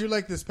see. How would you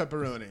like this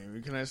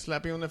pepperoni? Can I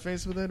slap you on the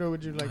face with it, or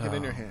would you like it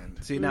in your hand?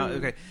 See now,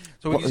 okay.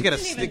 So we just get a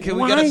stick. Can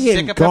we Why get a in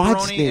stick of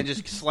God's pepperoni name? and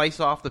just slice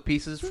off the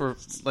pieces for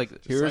like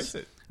here's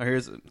slice it.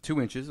 here's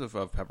 2 inches of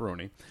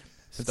pepperoni.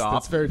 That's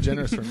Stop. very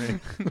generous for me.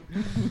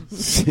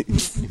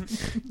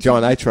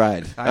 John, I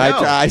tried. I know.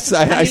 I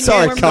saw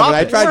we're it coming.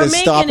 I tried we're to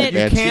stop making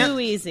it, man. too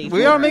easy.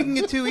 We are making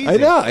it too easy. I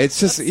know. It's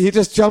just he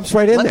just jumps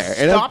right in Let's there.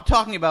 And stop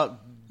talking about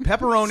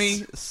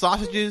pepperoni,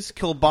 sausages,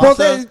 well,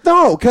 kielbasa.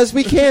 no, because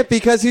we can't.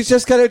 Because he's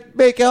just gonna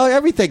make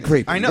everything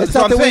creepy. I know. There's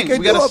That's what I'm nothing saying.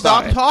 We can got to do stop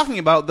about it. talking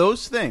about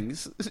those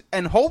things,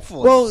 and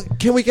hopefully, Well,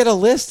 can we get a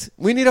list?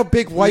 We need a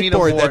big need a whiteboard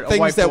board, that a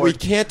things that we whiteboard.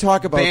 can't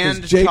talk about because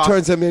Banned Jay top-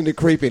 turns them into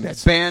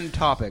creepiness. ban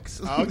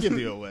topics. I'll give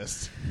you a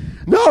list.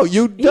 No,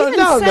 you He no even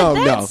no said no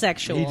that no.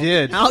 sexual. He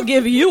did. I'll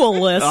give you a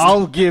list.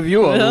 I'll give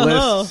you a Oh.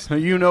 list. So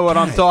you know what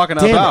I'm talking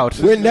Damn about.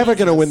 it. We're never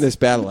gonna win this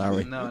battle, are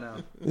we? No, no.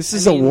 This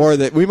is a war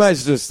that we might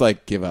as well just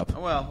like give up.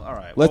 Well, all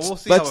right. Let's well, we'll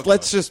see how it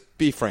let's goes. just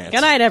be France.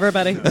 Good night,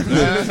 everybody.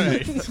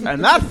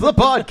 And that's the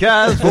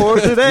podcast for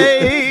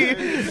today.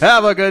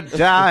 Have a good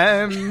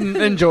time.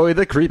 Enjoy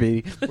the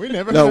creepy. We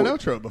never No. had an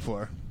outro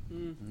before.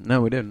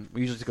 No, we didn't.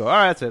 We usually just go, all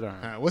right, that's it. All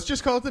right. All right, let's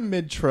just call it the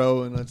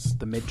mid-tro, and let's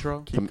The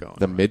midtro? keep going.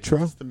 the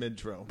mid-tro? It's the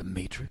mid-tro. The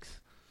Matrix?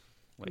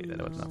 Wait,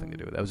 that has nothing to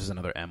do with it. That was just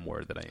another M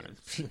word that I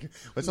used.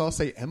 Let's all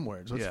say M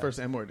words. What's Yeah. the first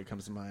M word that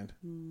comes to mind?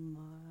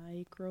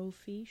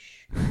 Microfiche.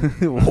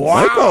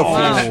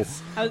 Wow.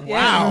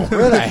 Wow.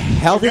 Where the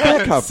hell did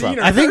that come Seen from?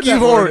 or I think heard that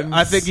you've word already. in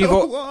I think so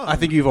you've. long. I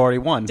think you've already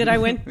won. Did I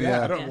win?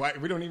 Yeah, I don't. Yeah. Why,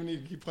 we don't even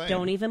need to keep playing.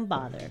 Don't even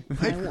bother.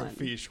 I won.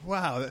 Microfiche.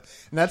 Wow, and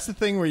that's the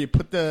thing where you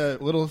put the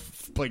little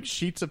like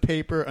sheets of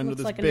paper under Looks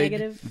this like a big,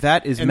 negative.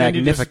 That is and then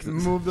you just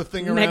magnificent. move the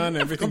thing around, and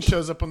everything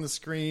shows up on the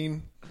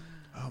screen.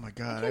 Oh my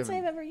god! I can't say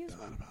I've haven't ever used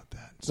thought one. about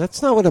that.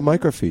 That's not what a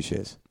microfiche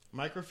is.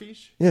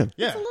 Microfiche. Yeah.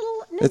 Yeah.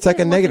 It's like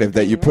a negative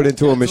that you put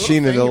into a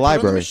machine in the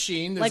library. There's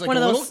Like one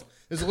of little, those-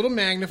 There's a little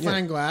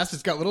magnifying glass.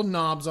 It's got little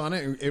knobs on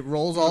it. It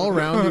rolls all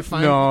around. You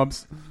find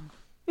Knobs.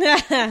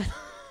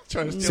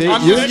 trying to steal See, my-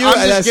 I'm you- just, you- I'm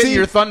just see- getting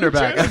your thunder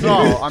back. That's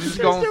all. I'm just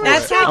going for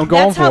That's it. how. I'm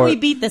going That's how for we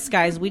it. beat this,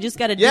 guys. We just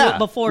got to do Yeah, it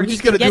before we he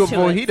just can gotta get do it to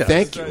before it. he does.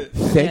 Thank you.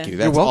 Thank you.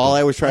 That's welcome. all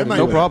I was trying to might-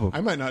 do. No problem.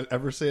 I might not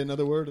ever say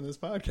another word in this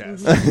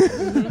podcast.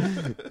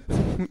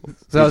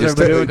 So how's Just-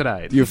 everybody doing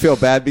tonight? Do you feel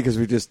bad because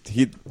he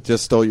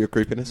just stole your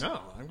creepiness? No,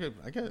 I'm good.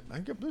 I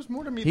get. There's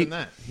more to me He, than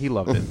that. he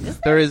loved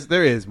it.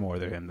 There is more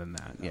to him than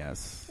that.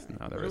 Yes.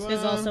 No, there is.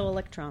 There's also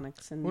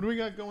electronics and. What do we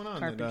got going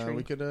on? That, Carpentry.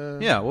 we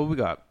could. Yeah. What we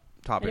got?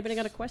 Topics. Anybody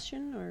got a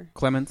question or?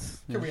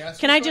 Clements. Can we ask?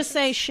 Can you I a just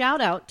question? say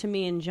shout out to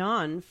me and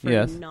John for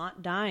Yes.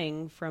 not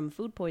dying from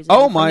food poisoning?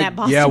 Oh from my! that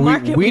Boston Yeah,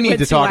 market we need went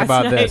to talk last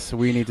about night. this.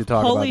 We need to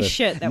talk about Holy this.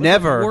 shit! That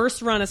Never, was the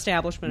worst run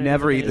establishment. I've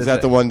never ever eat been Is in.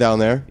 that the one down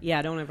there?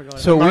 Yeah, don't ever go to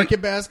So that. we-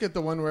 Market Basket,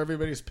 the one where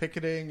everybody's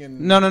picketing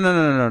and. No. No,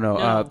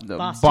 the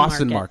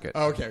Boston Market.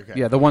 Oh, okay.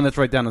 Yeah, the one that's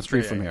right down the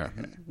street Yeah, from yeah,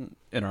 here,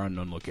 in our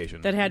unknown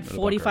location. That had in the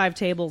 45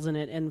 tables in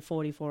it, and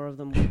 44 of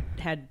them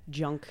had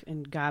junk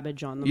and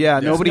garbage on them. Yeah,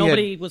 Because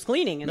nobody was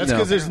cleaning. That's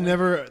because there's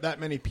never that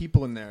many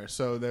people in there,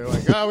 so they're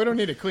like, "Oh, we don't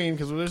need to clean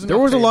because there's." There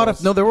was a lot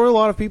of there were a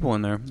lot of people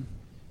in there.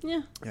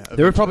 Yeah, Yeah,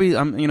 There were probably there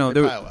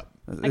pile up.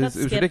 I got it was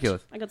skipped.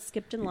 ridiculous. I got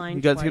skipped in line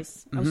You got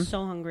twice. skipped? I was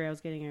so hungry, I was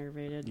getting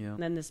aggravated. Yeah. And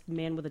then this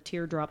man with a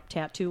teardrop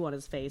tattoo on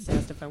his face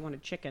asked if I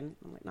wanted chicken.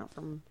 I'm like, not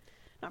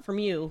from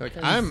you. Like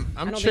 'cause I'm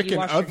I don't think chicken you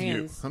wash your of you.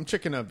 hands. I'm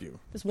chicken of you.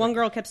 This one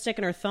girl kept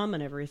sticking her thumb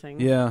in everything.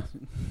 Yeah,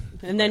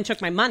 And then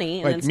took my money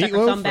and Like then stuck her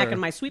meatloaf, thumb back or- in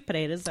my sweet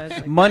potatoes. I was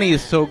like, money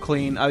is so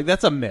clean.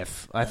 That's a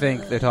myth. I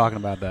think they're talking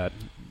about that.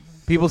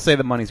 People say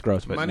that money's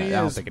gross, but Money I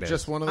don't is think it is.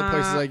 just one of the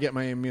places I get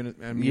my immune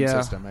Yeah,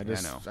 system. I I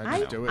just know. I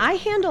just do it. I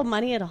handle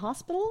money at a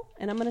hospital,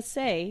 and I'm going to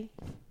say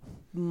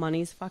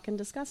money's fucking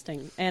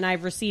disgusting. And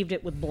I've received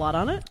it with blood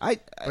on it.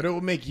 but it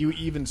will make you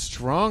even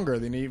stronger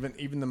than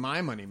even the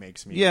my money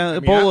makes me. Yeah, I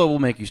mean, Ebola will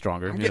make you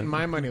stronger. I'm yeah. getting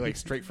my money like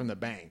straight from the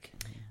bank.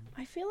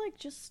 I feel like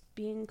just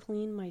being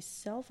clean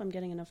myself, I'm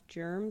getting enough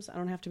germs. I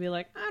don't have to be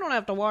like, I don't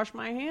have to wash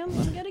my hands.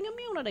 I'm getting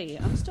immunity.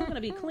 I'm still going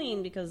to be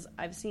clean because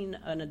I've seen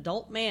an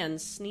adult man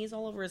sneeze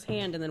all over his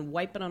hand and then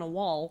wipe it on a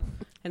wall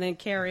and then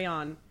carry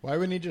on. Why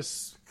wouldn't he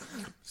just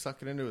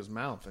suck it into his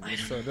mouth and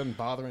just so it doesn't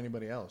bother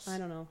anybody else? I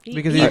don't know.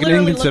 Because he he's an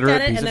literally looked inconsiderate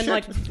at it piece and of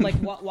then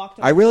shit. walked.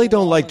 I really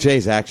don't like Jay.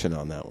 Jay's action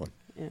on that one.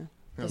 Yeah,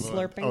 the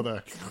slurping. Oh,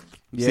 the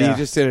Yeah. See, you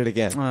just did it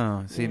again.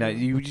 Oh, see now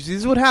this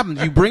is what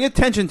happens. You bring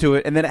attention to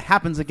it, and then it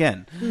happens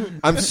again.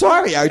 I'm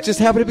sorry. I just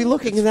happen to be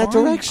looking in that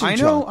direction. I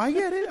know. John. I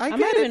get it. I I get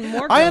might it. have been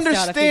more I grossed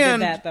out if he did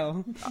understand. that,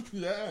 though.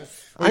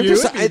 yes. I'm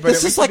just-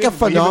 this is like a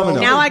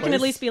phenomenon. Now I can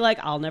at least be like,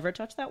 I'll never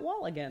touch that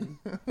wall again.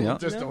 Yeah.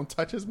 Just don't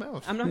touch his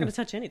mouth. I'm not going to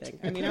touch anything.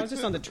 I mean, I was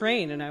just on the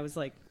train and I was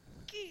like,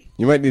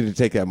 You might need to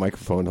take that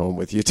microphone home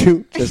with you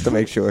too, just to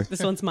make sure.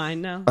 This one's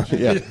mine now.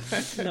 Yeah.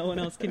 No one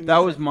else can. That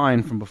use was it.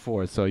 mine from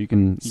before, so you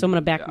can. So I'm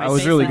gonna back my I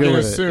was face really out. good You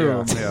with it.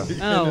 assume. Yeah. You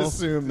Oh. can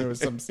assume there was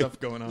some stuff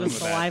going on The with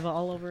that. saliva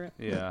all over it.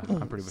 Yeah,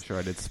 I'm pretty sure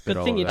I did spit Good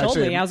all thing you over that. told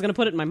Actually, me. I was gonna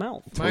put it in my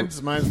mouth.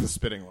 Mine's the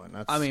spitting one.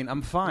 That's, I mean,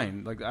 I'm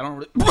fine. Like, I don't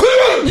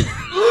really.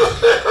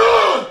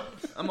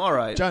 I'm all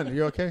right. John, are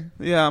you okay?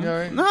 Yeah. You all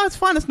right? No, it's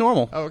fine. It's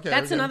normal. Oh, okay.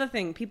 That's okay. another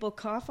thing. People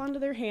cough onto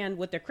their hand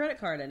with their credit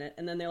card in it,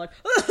 and then they're like,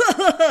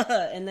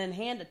 and then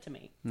hand it to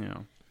me. Yeah.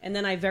 And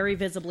then I very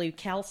visibly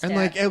calstat. And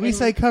like, at in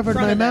least I covered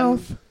front my of them.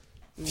 mouth.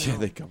 Yeah,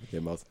 they cover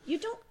their mouth. You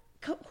don't.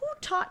 Who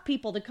taught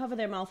people to cover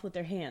their mouth with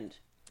their hand?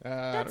 I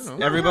That's don't not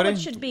know. Everybody? how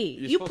it should be.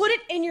 You're You supposed put to-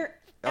 it in your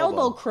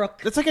elbow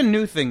crook. That's like a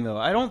new thing, though.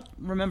 I don't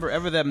remember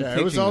ever them Yeah,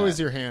 teaching it was always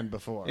that. your hand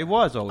before. It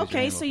was always.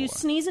 Okay, your so hand you before.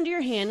 sneeze into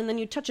your hand, and then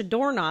you touch a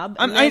doorknob.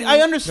 And I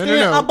then understand.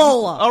 No.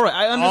 Ebola. All right,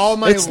 I understand. All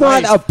my It's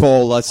life. not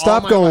Ebola.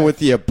 Stop my going life. with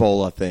the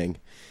Ebola thing.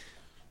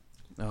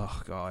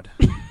 Oh God,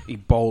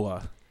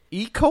 Ebola,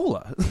 E.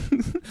 Cola.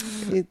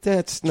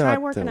 That's not. Try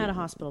working at a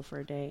hospital for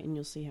a day, and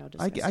you'll see how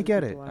disgusting I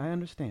get it. people are. I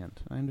understand.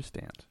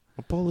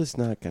 Ebola's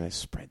not going to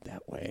spread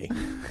that way.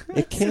 It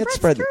It can't spreads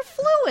spread. through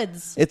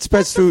fluids. It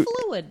spreads That's the through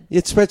fluid.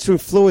 It spreads through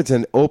fluids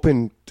and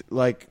open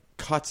like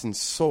cuts and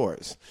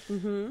sores.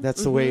 Mm-hmm.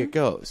 That's the way it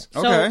goes.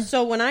 Okay.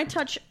 So when I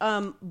touch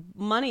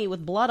money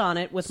with blood on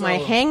it with my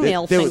So,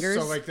 hangnail there was-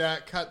 fingers, So like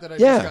that cut that I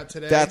Yeah, just got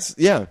today. that's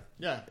yeah.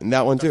 and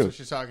that one That's too. what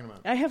she's talking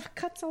about. I have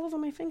cuts all over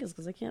my fingers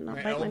because I can't not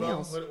My bite my elbow.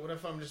 nails. What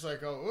if I'm just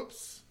like, oh,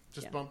 oops,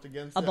 just Yeah. bumped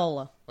against it?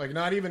 Ebola. Like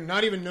not even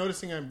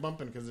noticing I'm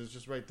bumping because it's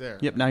just right there.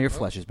 Yep. Now your Oh,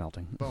 flesh is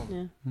melting.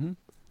 Boom. Yeah.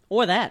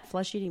 Or that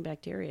flesh-eating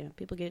bacteria.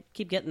 People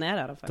keep getting that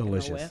out of fucking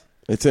Delicious. nowhere.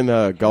 It's in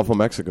Gulf of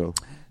Mexico.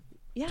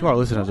 Yeah. To our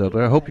listeners out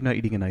there, I hope you're not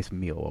eating a nice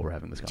meal while we're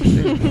having this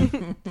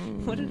conversation.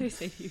 What did I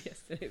say to you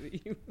yesterday?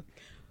 That you...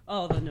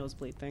 Oh, the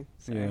nosebleed thing.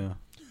 Sorry. yeah.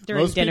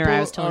 During Most dinner, people I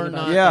was telling are you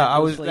about not- Yeah, that I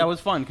was. nosebleed. That was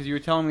fun because you were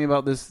telling me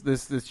about this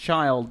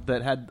child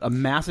that had a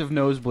massive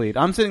nosebleed.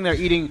 I'm sitting there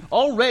eating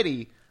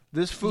already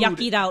this food.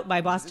 yuckied out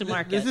by Boston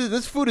Market.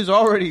 This food is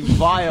already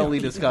vilely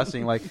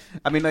disgusting. Like,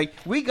 I mean, like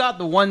we got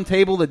the one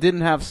table that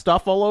didn't have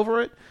stuff all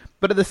over it,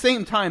 but at the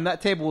same time,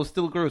 that table was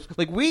still gross.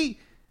 Like we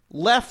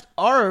left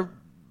our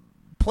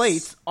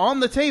plates on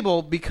the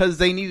table because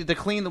they needed to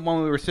clean the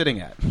one we were sitting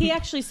at. He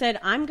actually said,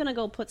 I'm going to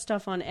go put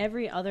stuff on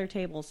every other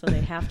table so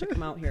they have to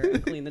come out here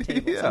and clean the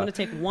table. So Yeah. I'm going to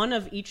take one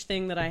of each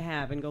thing that I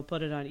have and go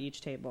put it on each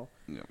table,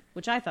 Yeah.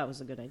 which I thought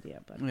was a good idea.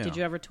 But Yeah. did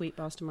you ever tweet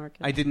Boston Market?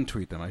 I didn't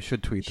tweet them. I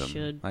should tweet them.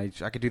 Should. I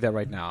could do that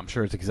right now. I'm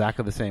sure it's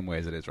exactly the same way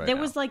as it is right There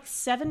now. was like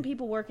 7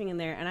 people working in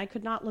there, and I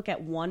could not look at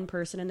one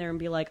person in there and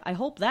be like, I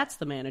hope that's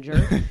the manager.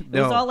 It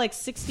No. was all like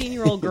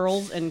 16-year-old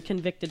girls and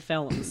convicted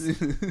felons.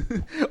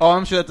 Oh,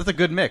 I'm sure that's a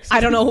good mix. I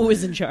don't know who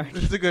was in charge.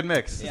 It's a good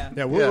mix. Yeah.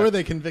 Yeah, what were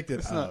they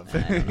convicted of?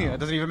 Yeah, it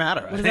doesn't even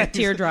matter. What does that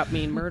teardrop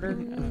mean? Murder?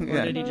 Or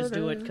Yeah. did he just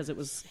do it because it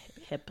was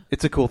hip?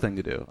 It's a cool thing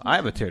to do. I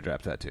have a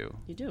teardrop tattoo.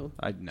 You do.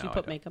 No, Do you I put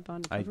don't. makeup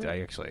on? to I cover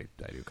it? actually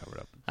do cover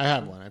it up. I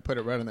have one. I put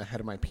it right on the head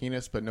of my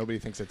penis, but nobody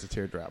thinks it's a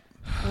teardrop.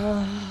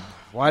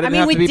 Why did I it mean,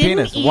 have we to be didn't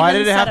penis? Why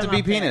even did it set have to him be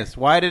up there. penis?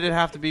 Why did it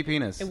have to be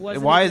penis? It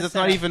wasn't Why even is it set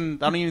not up. even?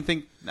 I don't even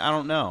think. I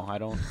don't know. I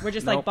don't. We're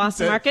just Nope. like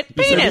Boston said- Market.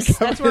 you said Penis! it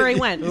That's where he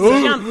went. He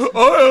Oh, jumped.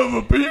 I have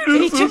a He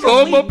penis. took It's a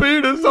on my leap.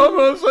 penis. I'm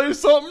gonna say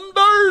something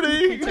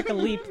dirty. He took a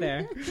leap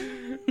there.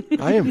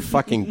 I am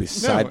fucking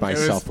beside No,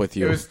 myself with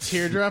you. It was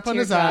teardrop on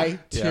his Teardrop. eye,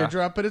 Yeah.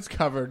 teardrop but it's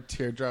covered,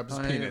 teardrop is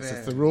penis.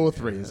 It's the rule of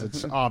threes.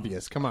 It's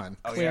obvious. Come on.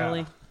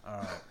 Clearly.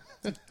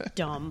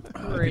 Dumb.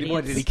 We're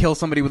What, did he idiots. kill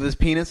somebody with his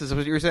penis? Is that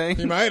what you were saying?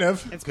 He might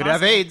have. It's Could have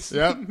possible. AIDS.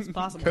 Yep. It's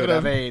possible. Could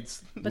have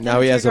AIDS. But Now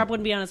then he the has a- teardrop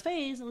wouldn't be on his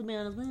face. It would be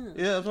on his lips.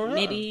 Yeah, that's what I'm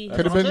Maybe.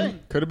 Could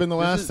have been the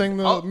last thing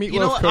the Oh, meatloaf you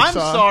know what? cook I'm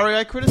saw. sorry.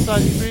 I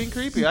criticize you for being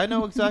creepy. I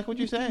know exactly what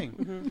you're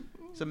saying.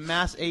 It's a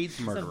mass AIDS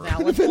It's a murderer.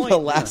 valid the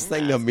point. last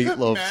thing the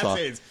meatloaf Mass saw.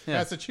 AIDS. Yeah.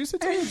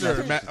 Massachusetts AIDS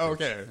or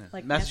okay.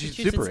 Like Massachusetts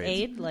Massachusetts Super AIDS.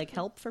 aid, like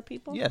help for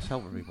people? Yes,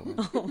 helping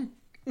people.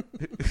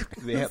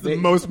 they, have, The they,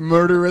 most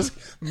murderous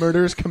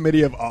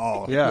committee of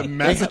all. Yeah. The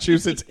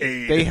Massachusetts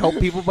AIDS. they help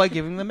people by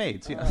giving them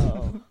AIDS. Yes.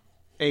 Oh.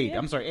 Aid.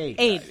 I'm sorry, aid.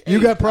 Aid. You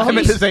got I meant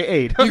problems? to say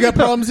aid. You got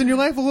problems in your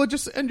life? Well,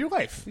 just end your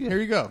life. Here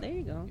you go. There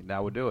you go.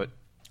 That would do it.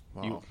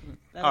 Wow. You,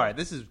 That'll- all right,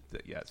 this is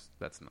yes.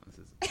 That's not.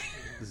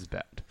 This is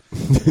bad.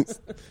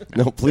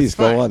 No, please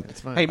Fine. go on.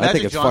 It's fine. Hey, I Magic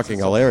think it's Johnson's fucking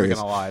still hilarious.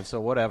 freaking alive, so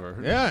whatever.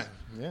 Yeah.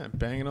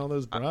 Banging all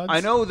those broads. I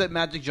know that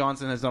Magic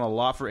Johnson has done a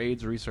lot for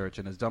AIDS research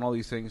and has done all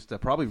these things to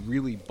probably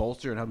really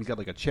bolster and help. He's got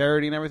like a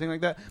charity and everything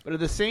like that. But at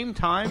the same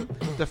time,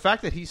 the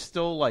fact that he's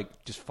still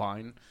like just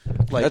fine,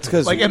 like That's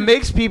 'cause- like it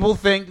makes people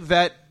think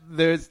that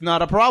there's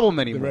not a problem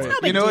anymore. Right. It's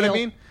not a You big know what I deal.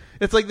 mean?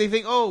 It's like they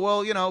think, oh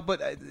well, you know, but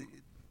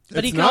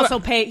But he It's can not also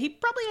pay. He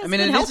probably has I mean,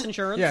 good it health is-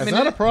 insurance. Yeah, it's I mean,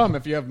 not it- a problem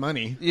if you have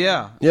money.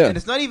 yeah, Yeah. and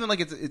it's not even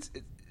like it's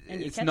And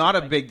you it's catch not it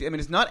a quick. big. I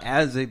mean, it's not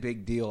as a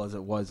big deal as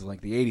it was in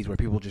like the '80s, where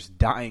people were just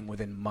dying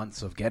within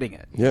months of getting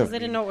it. Yeah. Because they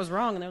didn't know it was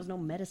wrong and there was no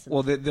medicine.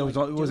 Well, there was,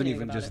 like, it wasn't doing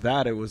even about just it.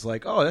 that. It was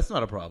like, oh, that's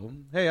not a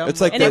problem. Hey, I'm,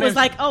 It's like And that- it was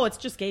like, oh, it's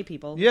just gay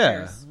people. Who yeah,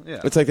 cares?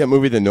 yeah. It's like that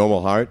movie, The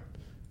Normal Heart.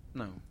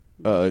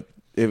 No.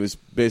 it was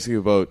basically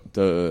about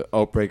the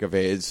outbreak of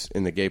AIDS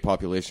in the gay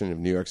population of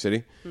New York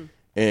City,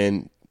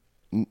 and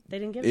They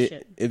didn't give a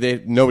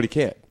shit. nobody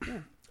cared.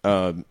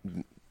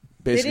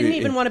 They Basically, didn't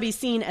even want to be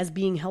seen as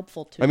being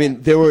helpful to I mean,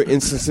 them. there were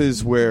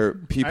instances where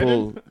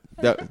people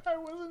that I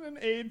wasn't an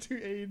aid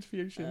to AIDS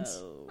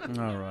patients.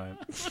 All right.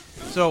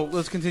 So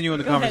let's continue in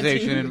the Go ahead,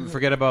 conversation Gene. and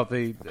forget about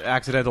the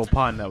accidental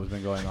pun that was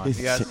been going on.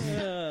 Yes,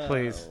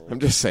 please. I'm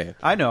just saying.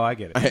 I know, I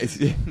get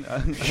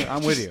it.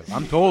 I'm with you.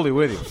 I'm totally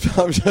with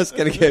you. I'm just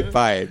gonna get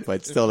fired,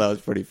 but still, that was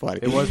pretty funny.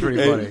 It was pretty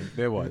funny.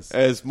 It was.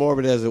 As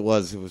morbid as it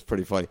was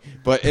pretty funny.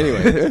 But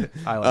anyway,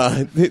 I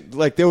like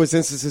like there was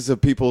instances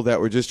of people that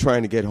were just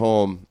trying to get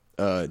home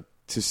to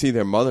see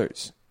their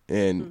mothers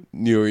in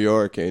New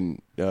York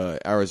and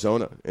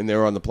Arizona, and they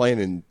were on the plane,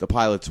 and the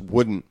pilots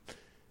wouldn't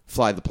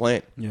fly the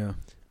plane Yeah.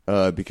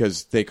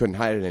 because they couldn't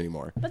hide it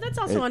anymore. But that's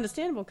also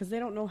understandable because they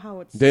don't know how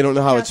it's. They don't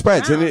know how it passed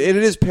spreads, and around. it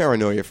is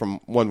paranoia from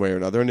one way or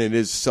another, and it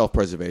is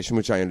self-preservation,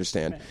 which I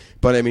understand. Right.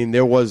 But I mean,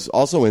 there was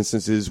also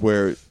instances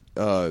where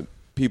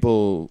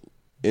people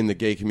in the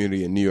gay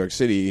community in New York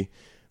City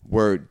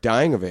were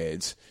dying of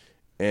AIDS,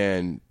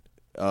 and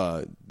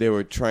they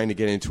were trying to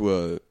get into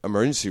a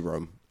emergency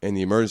room, and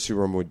the emergency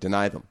room would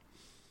deny them,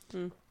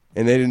 and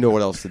they didn't know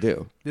what else to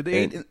do. Did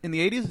they, in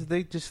the 80s, did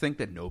they just think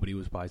that nobody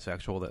was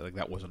bisexual? That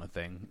that wasn't a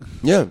thing?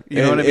 Yeah,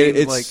 You know what I and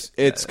mean?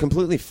 It's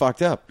completely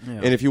fucked up. Yeah.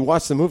 And if you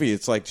watch the movie,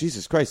 it's like,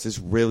 Jesus Christ, this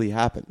really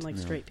happened. Like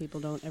straight people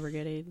don't ever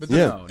get AIDS. But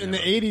Yeah. No, in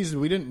never. the 80s,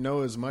 we didn't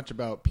know as much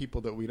about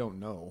people that we don't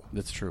know.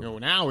 That's true. You know,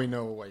 now we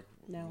know like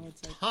Now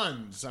it's like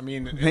tons. I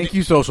mean, Thank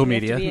you, social we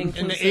have to media. be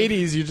in the inclusive.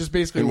 80s, you're just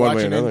basically In one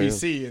way or watching another,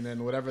 NBC, and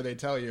then whatever they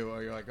tell you,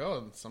 you're like,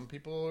 oh, some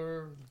people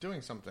are doing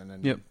something,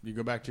 and Yep. you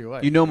go back to your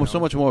life. You know so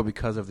much more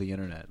because of the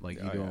internet.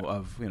 Like, you Oh, know, yeah.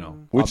 of, you know,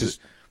 Which I'll is-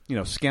 just, you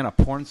know, scan a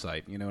porn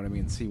site, you know what I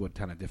mean? See what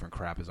kind of different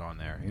crap is on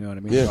there. You know what I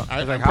mean? Yeah. So I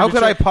was I'm like, how pretty could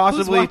sure- I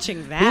possibly. Who's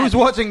watching that? Who's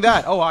watching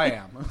that? Oh, I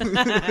am.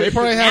 They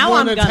probably have Now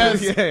one I'm that gonna-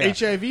 has Yeah, yeah.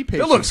 HIV patients.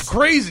 That looks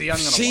crazy. I'm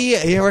going to See,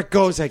 here it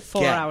goes again.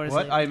 4 hours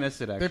What? later. I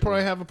missed it, actually. They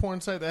probably have a porn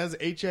site that has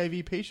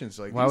HIV patients.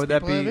 Like, Why these would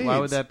that people be? have Why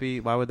would AIDS. that be?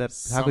 Why would that?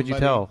 How could you Somebody-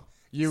 tell?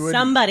 You would,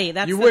 Somebody.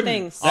 That's you the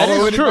wouldn't. thing. All That it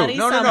is would- true. Somebody,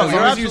 No, somebody. you're As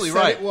long as absolutely you said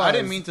right. it was, I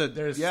didn't mean to.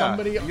 There's yeah,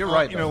 somebody, you're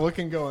right. you know, though.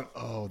 looking, going,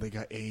 oh, they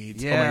got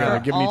AIDS. Oh my Yeah. god, they're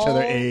giving each other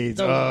All AIDS.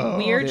 The Oh.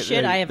 weird They-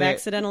 shit I have they-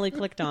 accidentally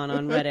clicked on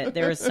Reddit.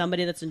 There is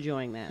somebody that's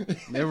enjoying that.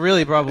 It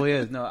really probably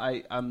is. No,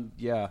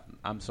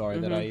 I'm sorry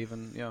that I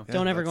even, you know.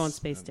 Don't ever go on that's-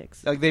 space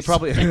dicks. Like, they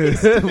probably.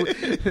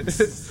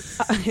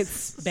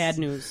 It's bad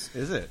news.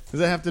 Is it? Does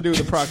that have to do with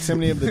the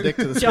proximity of the dick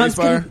to the John's,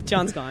 space bar?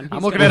 John's gone. I'm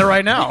He's looking gone. at it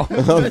right now.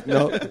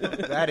 No,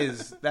 That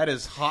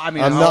is hot. I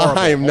mean, I'm not- horrible,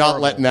 I am not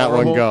horrible, letting that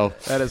one horrible. go.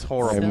 That is I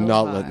horrible. am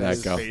not letting that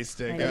This go. space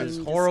dick. I That mean, is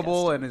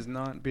horrible disgusting. and is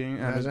not being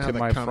added Imagine how to the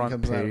my cum front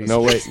comes out of page. the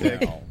No, wait.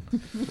 stick.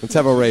 Let's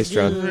have a race,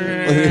 John. Who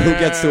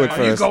gets to it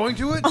Are you first? going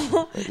to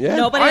it? Yeah.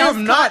 Nobody I else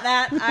am caught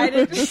not- that. I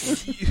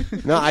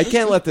didn't. No, I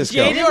can't let this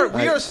go.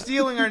 We are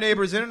stealing our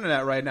neighbor's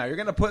internet right now. You're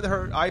going to put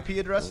her IP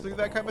address through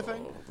that kind of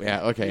thing?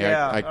 Yeah, okay.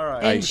 Yeah, I all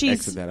right. I And she's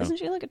exit that out. isn't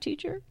she like a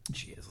teacher?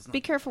 She is. Let's not-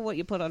 Be careful what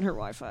you put on her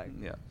Wi-Fi.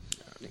 Yeah.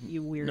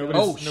 You weirdo.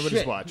 Nobody's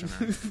shit. watching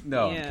her.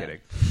 No, Yeah. I'm kidding.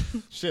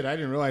 Shit, I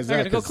didn't realize I that.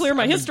 gotta go 'cause clear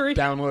my I've been history.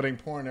 Downloading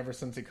porn ever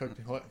since he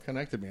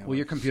connected me. Well,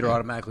 your computer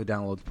automatically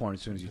downloads porn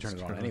as soon as you turn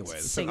it on anyways.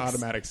 It's an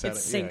automatic setting. It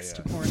syncs Yeah,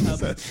 to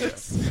Pornhub.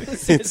 As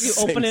soon as you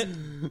open it.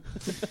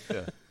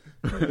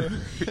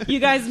 You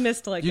guys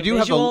missed like You the do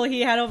have visual the-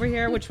 he had over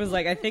here, which was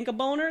like I think a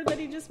boner that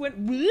he just went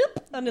whoop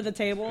under the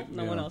table.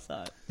 No one else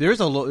saw it. There's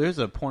a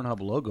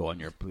Pornhub logo on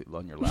your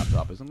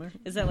laptop, isn't there?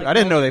 Is that like I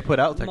didn't most- know they put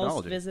out most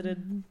technology.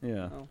 visited?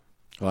 Yeah. Oh.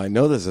 Well, I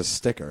know there's a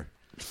sticker.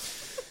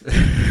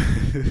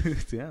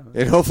 Yeah.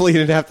 And hopefully you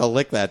didn't have to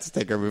lick that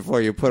sticker before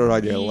you put it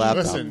on your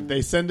laptop. Listen,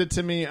 they send it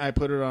to me. I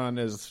put it on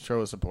as show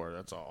of support.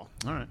 That's all.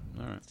 All right.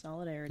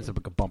 Solidarity. It's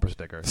like a bumper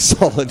sticker.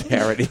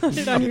 Solidarity. Put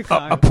it on your A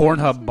car.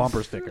 Pornhub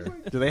bumper sticker.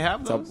 Do they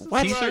have those?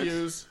 what? That's what I T-shirts?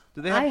 use.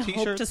 Do they have I hope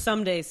T-shirts? to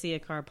someday see a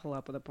car pull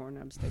up with a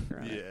Pornhub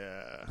sticker on it.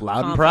 Yeah.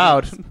 Loud and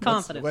proud.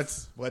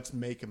 Confidence. Let's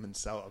make them and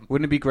sell them.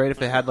 Wouldn't it be great if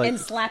they had like And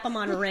slap them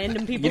on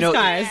random people's you know,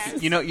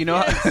 cars. you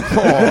know,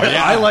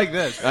 I like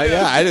this.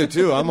 Yeah, I do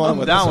too. I'm on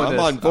with down this. with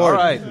I'm this. on board. All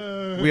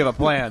right, we have a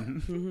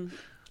plan.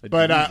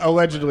 But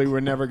allegedly, we're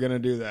never going to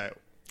do that.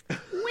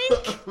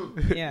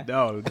 Yeah.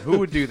 No, who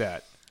would do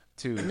that?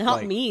 To Not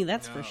like, me,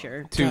 that's for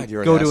sure. To God,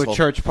 you're an go to asshole. a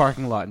church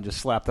parking lot and just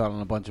slap that on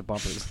a bunch of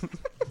bumpers.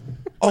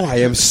 Oh, I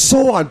am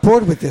so on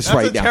board with this That's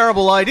right a now.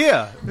 terrible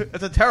idea.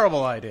 That's a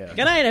terrible idea.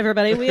 Good night,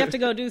 everybody. We have to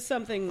go do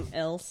something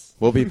else.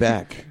 We'll be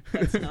back.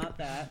 That's not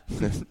that.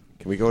 Can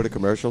we go to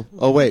commercial?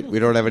 Oh, wait. We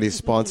don't have any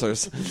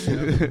sponsors.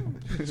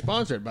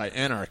 Sponsored by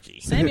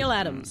Anarchy. Samuel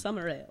Adams,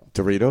 Summer Ale.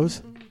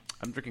 Doritos?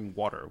 I'm drinking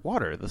water.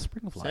 Water, the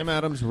spring of life. Sam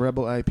Adams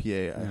Rebel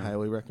IPA. I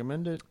highly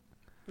recommend it.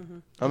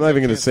 I'm not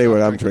even going to say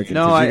what I'm drinking.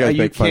 No, 'cause you guys you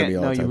make fun of can't. me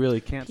all No, the you time.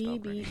 really can't.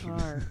 Stop drinking.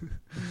 PBR.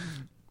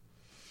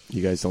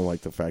 You guys don't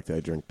like the fact that I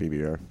drink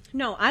BBR.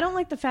 No, I don't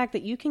like the fact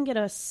that you can get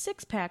a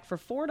 6-pack for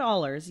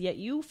 $4, yet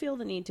you feel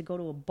the need to go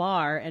to a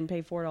bar and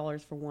pay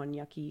 $4 for one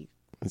yucky.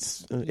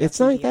 It's not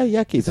that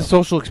yucky. It's a though.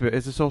 social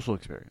experience. It's a social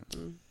experience.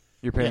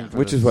 You're paying, for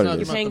Which this. is what Not it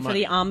You're is. Not paying the for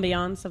the money.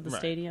 ambiance of the Right.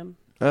 stadium.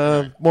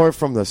 More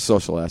from the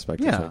social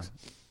aspect Yeah. of things.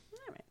 All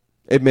right.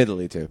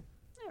 Admittedly, too.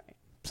 All right.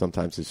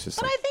 Sometimes it's just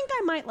But like, I think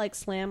I might like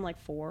slam like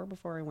 4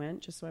 before I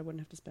went, just so I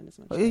wouldn't have to spend as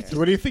much. It's- there.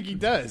 What do you think he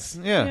does?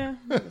 Yeah.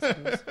 Yeah. I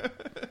suppose.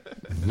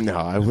 no,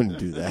 I wouldn't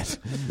do that.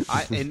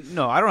 I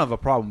don't have a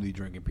problem with you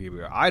drinking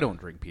PBR. I don't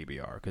drink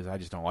PBR because I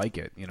just don't like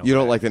it. You know, You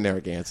don't like the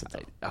Narragansett, though.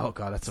 Oh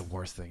god, that's the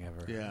worst thing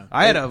ever. Yeah.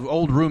 I had an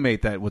old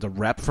roommate that was a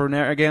rep for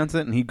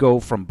Narragansett, and he'd go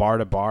from bar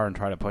to bar and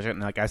try to push it.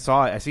 And like I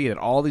see it at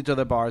all these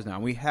other bars now.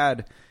 We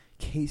had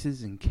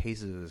cases and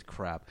cases of this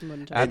crap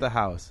Wouldn't touch at it. the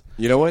house,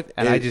 You know what?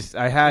 and It-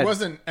 I had. It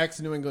wasn't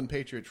ex-New England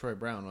Patriot Troy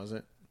Brown, was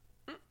it?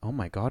 Oh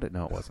my god,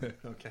 no, it wasn't.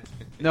 Okay.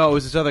 No, it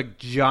was this other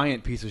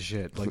giant piece of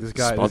shit. Like this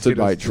guy, Sponsored this kid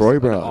by was just Troy an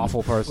Brown.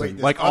 awful person. Wait,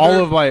 this like other-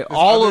 all of my this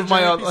other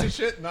giant other piece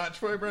of shit, not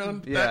Troy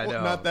Brown. Yeah, That one-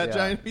 no, not that yeah.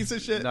 giant piece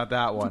of shit. Not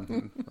that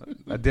one,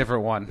 a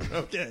different one.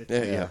 Okay.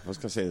 yeah. I was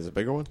going to say there's a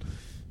bigger one.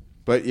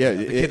 But yeah,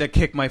 The kid that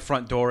kicked my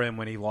front door in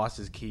when he lost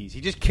his keys.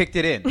 He just kicked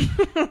it in.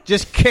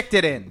 Just kicked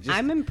it in. Just-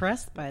 I'm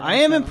impressed by that. I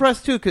am though.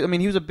 impressed too. Cause, I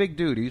mean, he was a big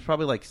dude. He was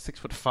probably like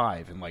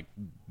 6'5" and like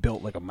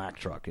built like a Mack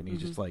truck. And he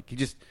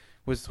just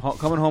was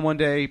coming home one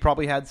day. He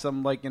probably had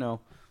some like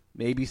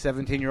maybe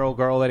 17-year-old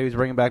girl that he was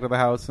bringing back to the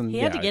house. And He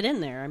had to get in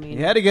there. I mean,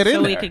 He had to get in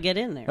so he there. could get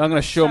in there. I'm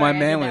going to show my Sorry, I did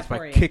manliness that by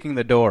for you. kicking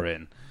the door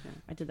in. Yeah,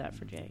 I did that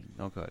for Jay.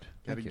 Oh, good.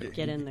 Gotta Thank you.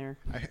 Get in there.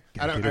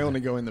 I only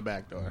go in the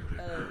back door.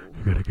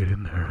 You gotta get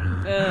in there.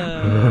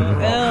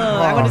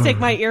 I want to take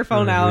my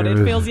earphone out.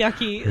 It feels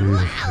yucky.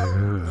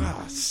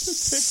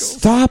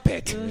 Stop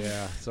it.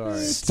 Yeah, sorry.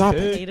 Stop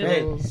it. Hated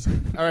Hey. it.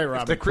 All right,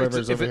 Robin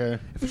Quivers over here.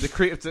 If it's a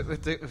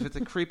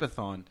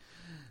creepathon,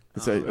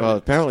 Well,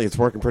 apparently it's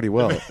working pretty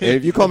well. And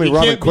if you call me You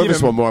Robin can't beat Quivers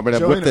him. one more, I'm going to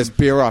Join whip this him.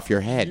 beer off your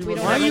head. We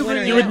don't Why have are a you?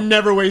 winner You yet. would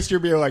never waste your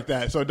beer like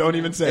that. So don't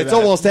even say It's that.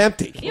 almost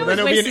empty. You Then always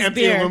it'll be waste an his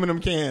empty beer. aluminum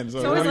can. So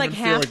It's it always won't like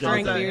even feel half like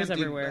drink anything. beers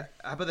everywhere.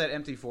 How about that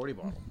empty 40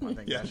 bottle? I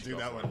think Yeah, that should do go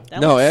that for one. it. That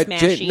No, was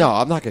Jay, smashy. no,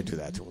 I'm not going to do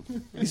that to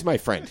him. He's my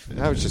friend.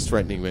 I was just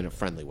threatening him in a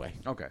friendly way.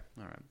 Okay,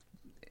 all right.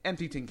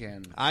 Empty tin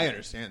can. I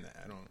understand that.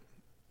 I don't.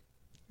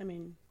 I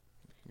mean,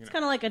 it's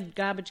kind of like a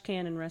garbage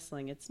can in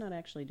wrestling. It's not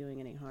actually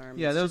doing any harm.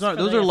 Yeah, It's those just aren't.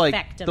 for Those the are like.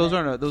 effect of Those it.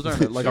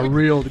 aren't like a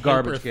real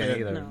garbage can thin.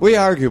 either. No. We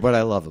argue, but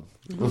I love him.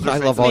 I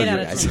love all Made you out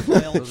of guys.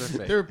 tinfoil. Those are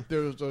fake.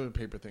 Those are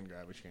paper thin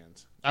garbage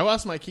cans. I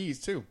lost my keys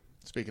too.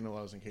 Speaking of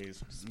losing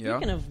keys, Yeah.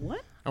 Speaking of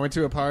what? I went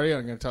to a party.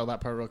 I'm going to tell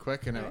that part real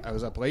quick. And I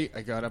was up late.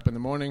 I got up in the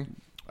morning.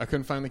 I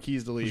couldn't find the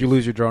keys to leave. Did you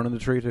lose your drone in the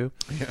tree too?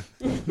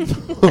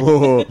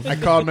 I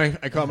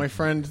called my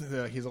friend.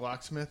 He's a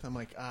locksmith. I'm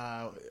like,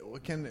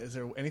 is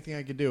there anything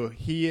I could do?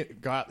 He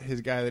got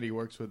his guy that he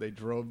works with. They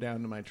drove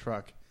down to my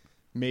truck,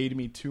 made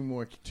me two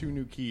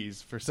new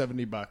keys for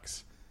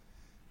 $70.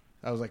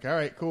 I was like, all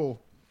right, cool.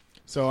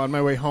 So on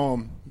my way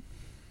home,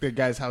 the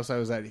guy's house I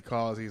was at, he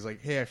calls. He's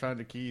like, hey, I found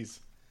the keys.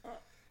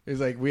 He's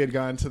like, we had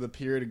gone to the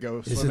pier to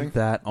go swimming. Isn't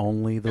that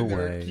only the And there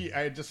were way? I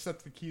had just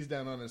set the keys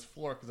down on his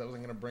floor because I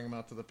wasn't going to bring them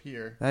out to the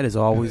pier. That is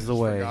And always I the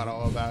just way. Forgot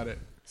all about it.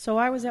 So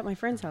I was at my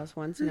friend's house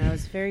once, and I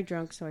was very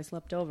drunk, so I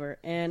slept over,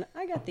 and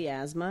I got the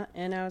asthma,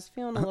 and I was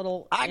feeling a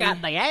little. the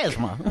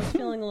asthma. I was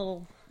feeling a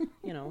little,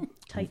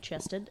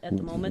 tight-chested at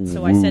the moment.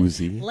 So I said,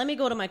 Woozy. "Let me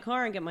go to my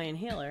car and get my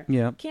inhaler."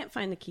 Yeah. Can't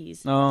find the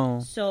keys. Oh.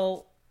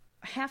 So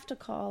I have to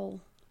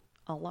call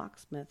a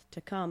locksmith to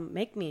come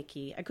make me a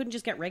key. I couldn't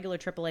just get regular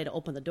AAA to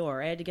open the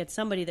door. I had to get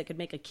somebody that could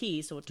make a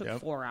key, so it took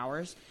 4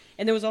 hours.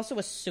 And there was also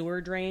a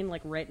sewer drain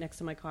like right next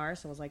to my car,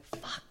 so I was like,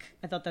 fuck.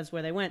 I thought that's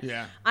where they went.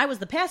 Yeah. I was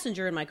the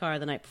passenger in my car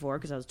the night before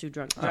because I was too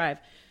drunk to drive.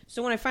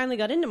 So when I finally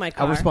got into my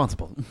car... How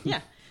responsible. Yeah.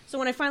 So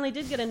when I finally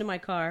did get into my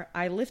car,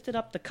 I lifted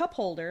up the cup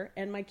holder,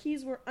 and my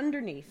keys were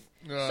underneath.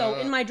 So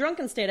in my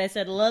drunken state, I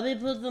said, let me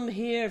put them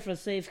here for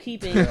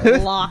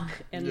safekeeping, lock,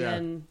 and Yeah.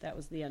 then that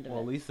was the end of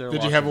Well, it. at least they're.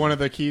 Did you have one of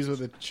the keys with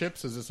the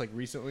chips? Is this like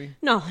recently?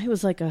 No, it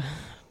was like a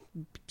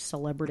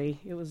celebrity.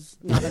 It was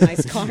not a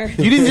nice car.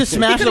 You didn't just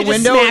smash the could've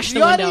just window. smashed the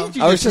Yeah, window. didn't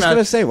you I was just smash- going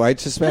to say, why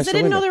just smash Because I the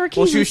didn't window? know there were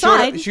Well, keys she was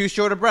inside. she was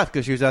short of breath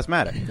because she was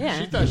asthmatic. Yeah.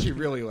 She thought she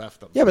really left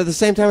them. Yeah, but at the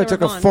same time, it They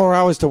took were her gone. 4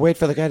 hours to wait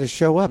for the guy to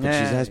show up, and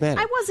Yeah. she's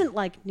asthmatic. I wasn't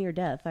like near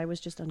death. I was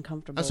just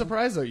uncomfortable. I'm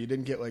surprised though you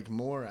didn't get like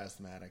more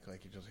asthmatic.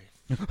 Like you just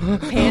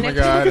Panicked. oh my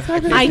god, I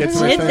can't I get did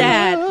something.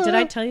 that. Did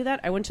I tell you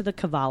that? I went to the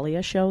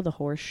Cavalia show, the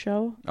horse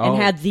show, Oh.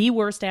 and had the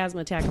worst asthma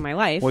attack of my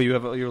life. Well, you're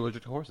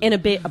allergic to horses. In a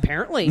big,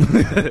 apparently,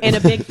 in a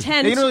big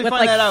tent You don't really with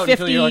find that out like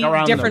until 50 you're, like,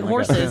 around different them, I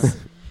guess. horses.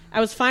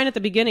 I was fine at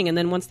the beginning, and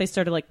then once they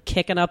started like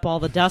kicking up all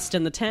the dust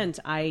in the tent,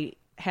 I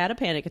had a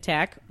panic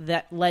attack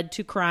that led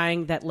to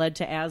crying, that led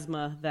to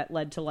asthma, that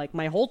led to like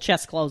my whole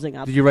chest closing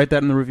up. Did you write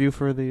that in the review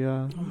for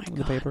the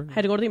the paper? I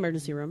had to go to the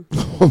emergency room.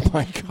 Oh,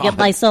 my God. Get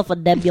myself a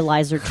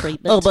nebulizer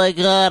treatment. my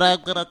god,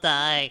 I'm gonna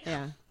die.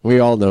 Yeah. We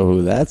all know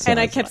who that's. And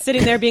I kept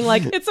sitting there being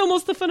like, it's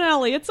almost the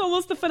finale. It's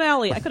almost the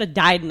finale. I could have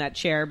died in that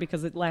chair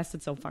because it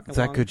lasted so fucking Is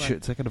that long. good? but-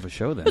 It's that good of a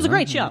show then? It was a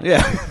great show.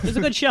 Yeah. It was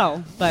a good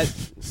show, but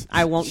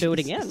I won't do it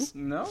again.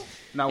 No.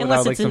 Not Unless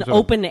without, like, it's an some sort of-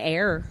 open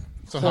air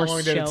So how horse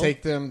long did show. it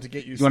take them to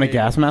get you? You want a stable?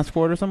 gas mask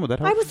for it or something? Would that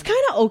help? I was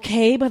kind of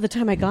okay by the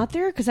time I got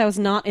there because I was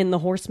not in the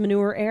horse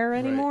manure air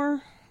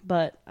anymore.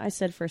 But I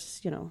said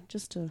first,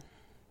 just to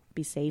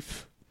be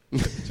safe.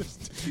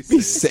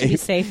 Be safe. Be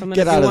safe. I'm gonna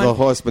Get do out of one. the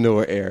horse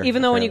manure air.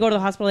 Even though when you go to the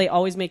hospital, they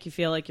always make you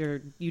feel like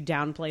you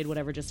downplayed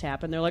whatever just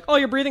happened. They're like, "Oh,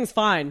 your breathing's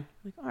fine."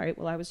 I'm like, all right,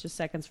 well, I was just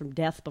seconds from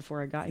death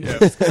before I got here.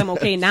 Just 'cause I'm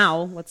okay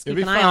now. Let's keep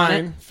You'll an be eye on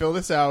fine. it. Fill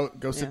this out.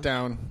 Go sit Yeah.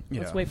 down.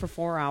 Let's wait for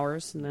 4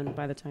 hours, and then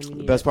by the time you need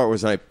The best it. part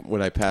was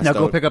when I passed Now out.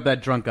 go pick up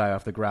that drunk guy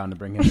off the ground and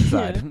bring him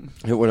inside.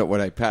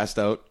 When I passed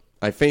out,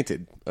 I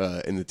fainted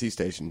in the T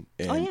station.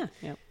 And Oh yeah,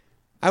 yeah.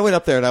 I went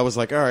up there and I was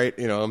like, all right,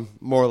 I'm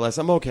more or less,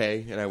 I'm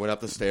okay. And I went up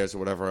the stairs or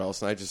whatever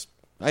else, and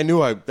I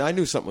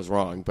knew something was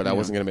wrong, but I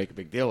wasn't going to make a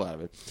big deal out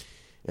of it.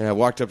 And I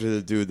walked up to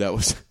the dude that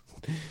was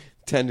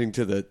tending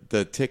to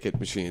the ticket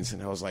machines,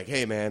 and I was like,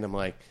 hey man,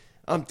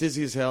 I'm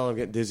dizzy as hell, I'm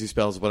getting dizzy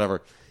spells,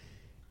 whatever.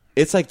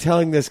 It's like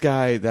telling this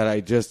guy that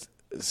I just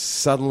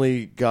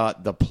suddenly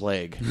got the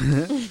plague.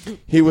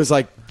 He was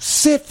like,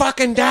 sit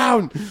fucking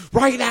down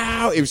right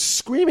now. He was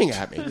screaming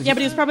at me. Yeah, but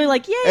he was probably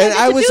like, "Yeah." And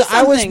I was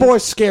something. more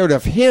scared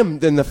of him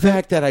than the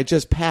fact that I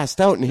just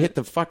passed out and hit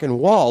the fucking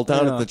wall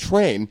down at the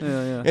train.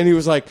 And he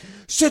was like,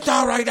 sit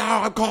down right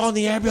now, I'm calling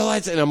the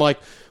ambulance. And I'm like,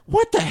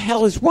 what the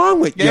hell is wrong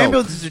with you? Yeah,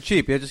 ambulances are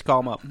cheap. Yeah, just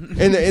call them up.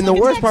 And the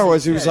worst part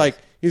was he was like,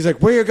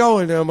 where you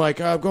going? And I'm like,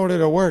 I'm going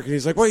into work. And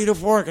he's like, what do you do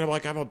for work? And I'm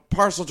like, I'm a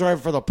parcel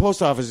driver for the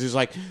post office. He's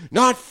like,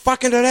 not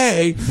fucking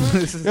today.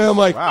 And I'm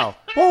like, Wow.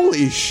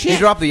 holy shit. He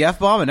dropped the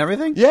F-bomb and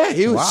everything? Yeah,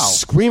 he was Wow.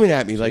 screaming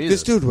at me. Like,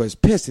 Jesus. this dude was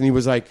pissed. And he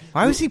was like,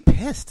 Why was he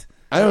pissed?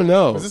 I don't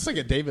know. Was this like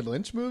a David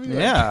Lynch movie?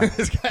 Yeah.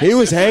 This guy- He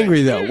was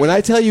angry, though. When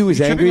I tell you he was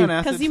Tripping angry, on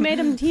acid? Because you made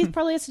him. He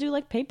probably has to do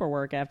like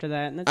paperwork after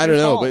that. And that's I don't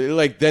your know, fault. but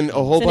like then a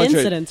whole It's an bunch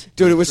incident. of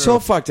dude. It was so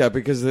fucked up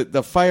because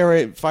the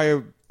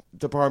fire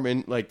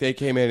department, like, they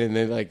came in and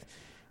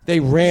they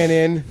ran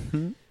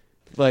in,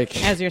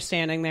 like, as you're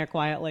standing there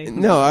quietly.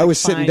 no, I was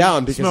sitting Fine.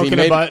 down because Smoking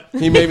a butt.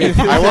 he made me.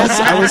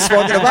 I was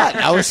smoking a butt.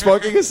 I was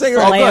smoking a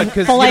cigarette. Filet, good,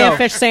 'cause, filet you know- of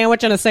fish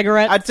sandwich and a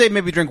cigarette. I'd say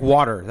maybe drink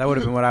water. That would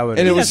have been what I would.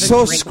 And it was doesn't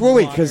so drink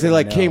screwy water. because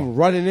they came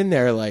running in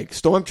there like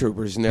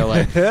stormtroopers, and they're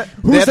like, They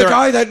 "Who's had the their-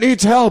 guy that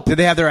needs help?" Did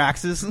they have their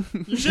axes?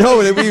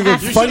 No, it would be even You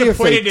should funnier have if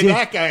they pointed to did.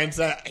 that guy and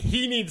said,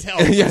 he needs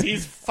help. Yeah.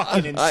 He's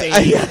fucking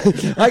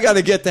insane. I got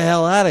to get the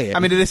hell out of here. I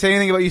mean, did they say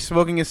anything about you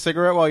smoking a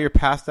cigarette while you're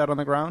passed out on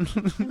the ground?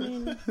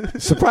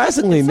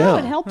 surprisingly, No, no.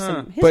 it helps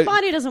him. His But-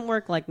 body doesn't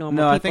work like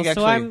normal No, I people, think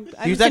so actually- I'm he was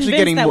convinced actually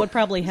getting that more- would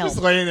probably help.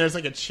 Just laying there's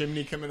like a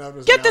chimney coming out of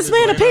his Get mouth. this He's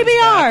man a laying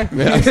on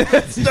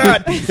his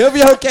back. PBR. He'll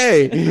be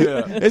okay.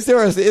 Is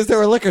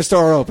there a liquor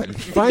store open?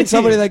 Find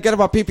somebody that get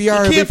him a PPR. You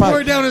He'll be can't pour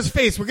fine. it down his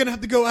face. We're gonna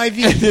have to go IV.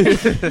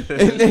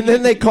 And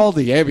then they called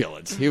the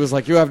ambulance. He was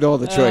like, "You have no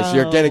other choice.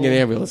 You're getting an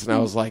ambulance." And I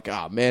was like,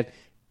 "Oh man."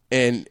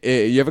 And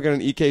you ever got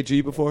an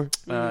EKG before?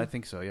 I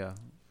think so. Yeah.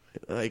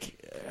 Like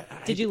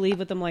Did you leave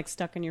with them like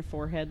stuck in your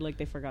forehead, like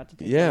they forgot to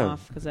take Yeah. them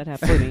off? Because that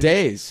happened to me.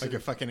 days. like a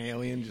fucking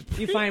alien. Just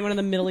You find one in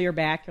the middle of your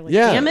back. You're like,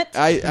 Yeah, damn it.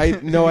 I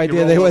had no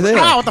idea they were there.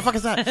 Ah, what the fuck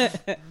is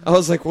that? I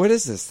was like, "What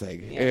is this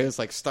thing?" And it was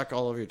like stuck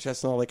all over your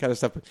chest and all that kind of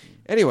stuff. But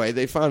anyway,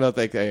 they found out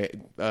like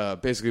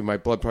basically my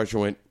blood pressure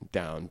went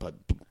down, but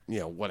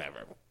whatever.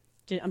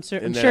 I'm sure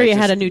And then you I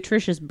had just- a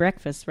nutritious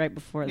breakfast right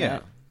before Yeah.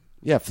 that.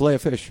 Yeah, fillet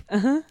of fish.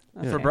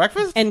 For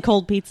breakfast? And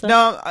cold pizza.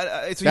 No, so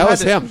That you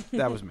was had to- him.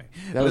 That was me.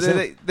 That was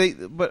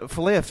But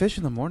fillet of fish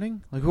in the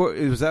morning? Like,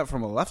 was that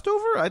from a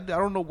leftover? I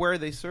don't know where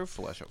they serve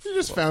fillet of. you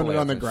just found it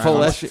on the ground.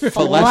 Fillet of fish.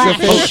 Fillet of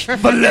fish.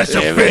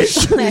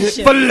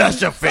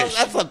 Fillet of fish.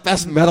 That's the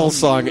best metal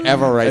song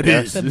ever, right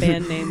there. the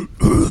band name.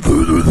 Oh,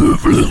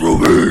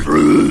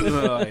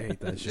 I hate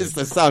that shit. It's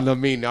the sound of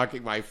me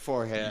knocking my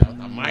forehead on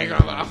the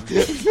microphone.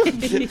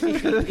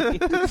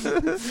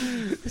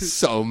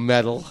 So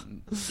metal.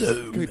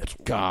 Good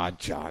God,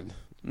 John.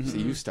 See,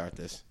 you start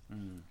this.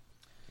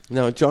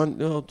 No, John.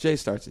 No, Jay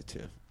starts it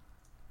too.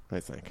 I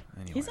think.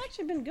 Anyway. He's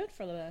actually been good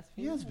for the last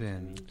few He has years.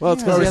 been. Well,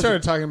 it's Well, we because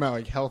started talking about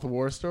like health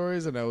war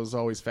stories, and that was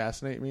always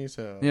fascinate me.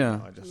 So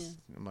Yeah.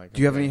 I'm like, Do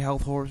you have okay. any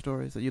health horror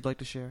stories that you'd like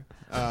to share?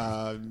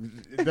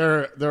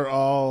 They're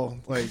all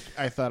like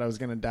I thought I was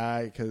gonna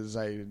die because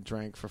I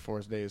drank for 4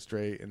 days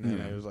straight, and then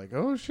I was like,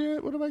 oh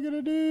shit, what am I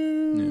gonna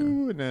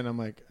do? And then I'm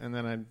like, and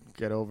then I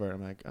get over it.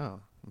 I'm like, oh,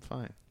 I'm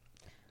fine.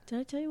 Did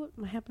I tell you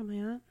what happened to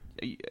my aunt?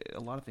 A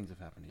lot of things have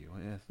happened to you.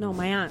 Yes. No,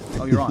 my aunt.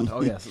 Oh, your aunt.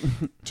 Oh, yes.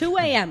 2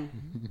 a.m.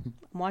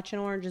 I'm watching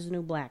Orange is the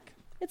New Black.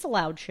 It's a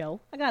loud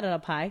show. I got it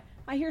up high.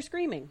 I hear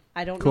screaming.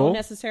 I don't know Cool.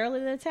 necessarily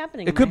that it's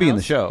happening. It could be in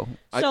the show.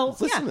 So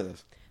listen yeah. to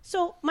this.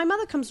 So my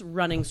mother comes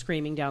running,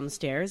 screaming down the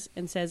stairs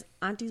and says,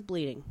 "Auntie's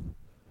bleeding."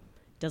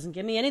 Doesn't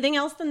give me anything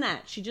else than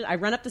that. I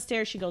run up the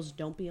stairs. She goes,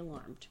 "Don't be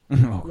alarmed."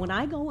 When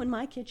I go in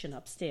my kitchen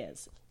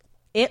upstairs,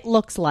 it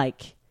looks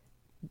like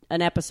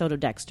an episode of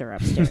Dexter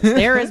upstairs.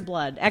 There is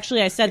blood.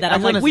 Actually, I said that.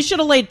 I'm like, we should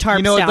have laid tarps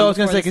You know what down though, I was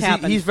going to before say, this because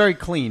happened. he's very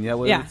clean. Yeah,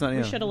 Yeah, it's not,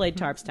 we should have laid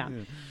tarps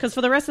down. Because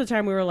for the rest of the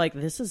time, we were like,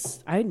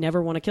 I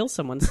never want to kill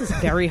someone. This is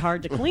very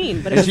hard to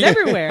clean. But it was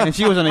everywhere. And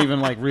she wasn't even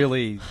like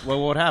really,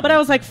 well, what happened? But I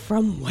was like,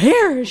 from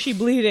where is she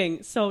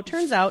bleeding? So it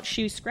turns out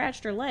she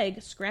scratched her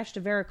leg, scratched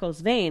a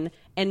varicose vein,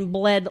 and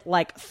bled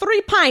like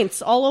 3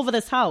 pints all over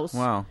this house.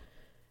 wow.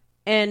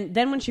 And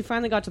then when she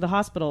finally got to the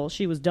hospital,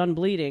 she was done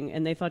bleeding,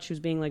 and they thought she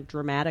was being like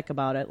dramatic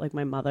about it. Like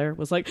my mother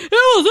was like, "It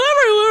was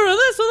everywhere,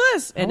 this and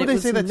this." How And would it they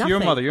was say that to your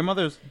nothing. mother? Your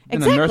mother's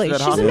been Exactly. a nurse at that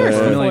She's a hospital nurse for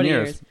for a million 40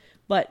 years. years.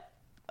 But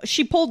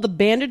she pulled the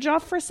bandage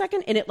off for a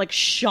second, and it like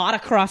shot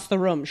across the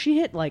room. She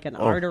hit like an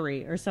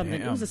artery or something.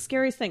 Damn. It was the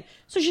scariest thing.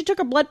 So she took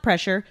her blood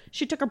pressure.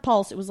 She took her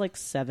pulse. It was like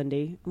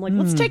 70. I'm like,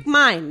 let's take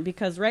mine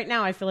because right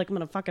now I feel like I'm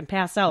going to fucking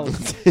pass out.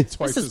 Twice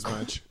This is as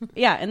much.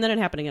 Yeah, and then it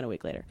happened again a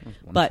week later.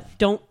 But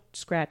don't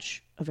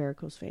scratch a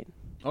varicose vein.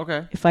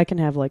 Okay. If I can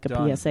have like a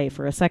Done. PSA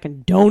for a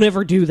second, don't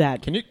ever do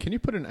that. Can you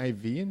put an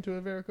IV into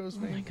a varicose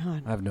vein? Oh my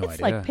god, I have no it's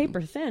idea. like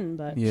paper thin,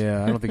 but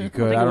Yeah, I don't think you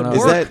could. think I it don't would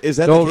know. work. Is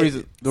that the whole the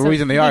reason? The So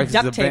reason they you are need is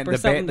duct the tape or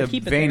something to the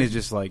keep it vein there. is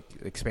just like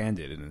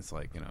expanded, and it's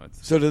like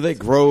it's. So do they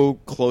grow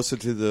closer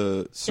to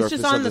the surface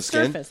it's just on of the the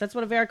skin? surface. That's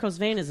what a varicose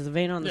vein is a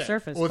vein on the Yeah.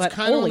 surface. Well, it's but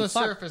kind of on holy the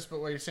fuck. surface, but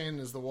what you're saying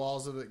is the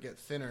walls of it get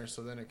thinner,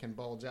 so then it can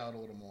bulge out a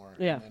little more.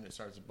 Yeah. And then it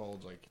starts to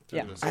bulge like through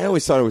Yeah. the I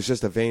always thought it was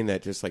just a vein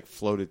that just like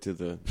floated to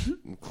the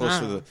close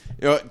to the.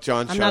 You know what,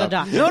 John? I'm shut not a up.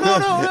 doctor.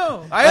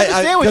 No. I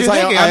understand what you're 'cause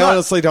thinking. I I'm not-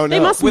 honestly don't know.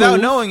 They must without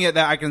move. knowing it,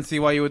 that I can see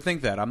why you would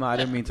think that. I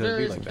didn't mean to be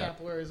various like that.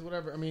 capillaries,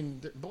 whatever. I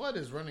mean, blood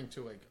is running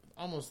to like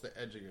almost the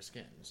edge of your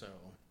skin, so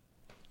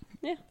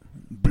Yeah,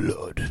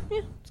 Blood.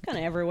 yeah, it's kind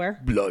of everywhere.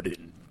 Blood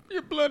in.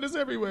 your blood is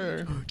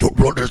everywhere. Your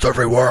blood is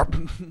everywhere.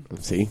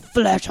 See,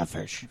 Flesh of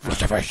fish.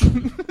 Flesh of fish.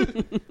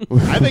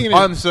 I think it is,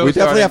 I'm so We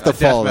definitely starting have to a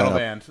death follow metal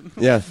that up. band.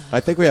 yeah, I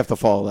think we have to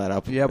follow that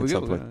up. Yeah, at we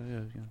some go. point.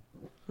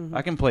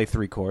 I can play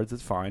 3 chords.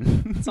 It's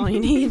fine. That's all you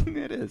need.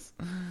 It is.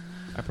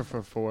 I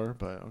prefer 4,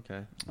 but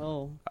okay.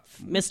 Oh,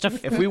 Mister.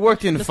 If we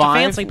worked in Mr. 5,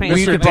 Fancy Pants.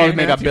 we Mr. could probably Dave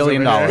make $1 Matthews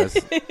billion. over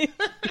there.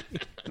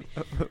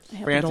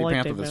 Fancy like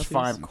Pants Dave with his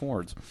Matthews. 5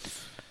 chords.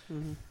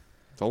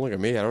 Don't look at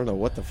me. I don't know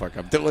what the fuck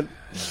I'm doing.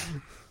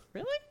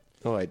 Really?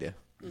 No idea.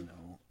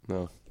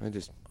 No, I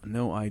just.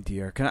 No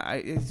idea. Can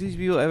I? These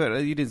people,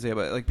 you didn't say it,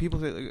 but like people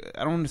say, like,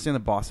 I don't understand the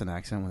Boston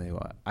accent when they.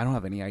 I don't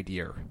have any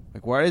idea.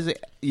 Like, why is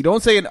it? You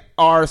don't say an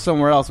R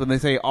somewhere else when they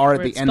say R at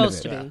Where the it's end of it.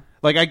 supposed to be.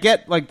 Like, I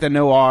get like the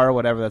no R or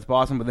whatever. That's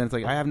Boston, but then it's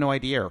like I have no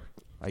idea.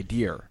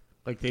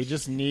 Like they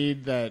just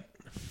need that.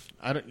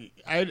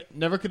 I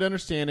never could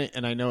understand it,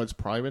 and I know it's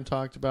probably been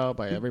talked about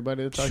by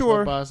everybody that talks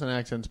Sure. about Boston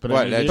accents. But Right,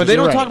 I mean, that's But they you're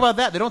don't right. talk about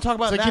that. They don't talk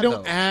about It's like that. you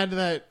don't though. add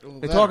that.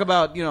 They talk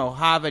about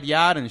Harvard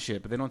Yard and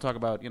shit, but they don't talk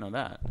about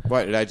that.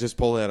 Why did I just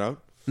pull that out?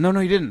 No,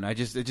 you didn't. It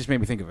just made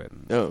me think of it.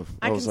 No,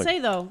 I can was like, say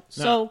though.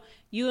 So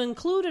you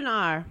include an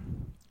R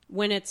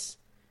when it's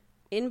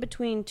in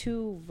between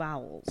 2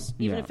 vowels,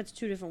 even Yeah. if it's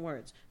 2 different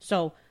words.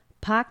 So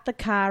park the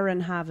car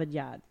in Harvard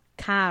Yard.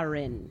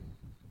 Karen.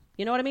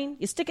 You know what I mean?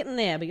 You stick it in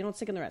there, but you don't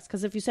stick in the rest.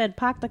 Because if you said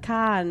park the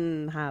car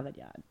in Harvard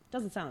Yard, it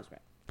doesn't sound as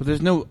great. But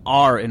there's no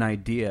R in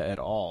idea at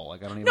all.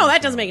 Like I don't even. No,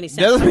 that understand doesn't make any That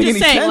sense. doesn't I'm make just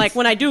any saying, sense. like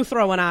when I do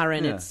throw an R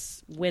in, Yeah.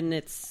 it's when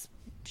it's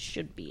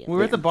should be. We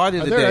were at the bar the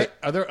Are other there, day.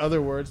 are there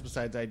other words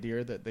besides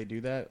idea that they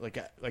do that? Like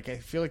I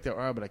feel like there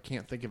are, but I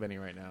can't think of any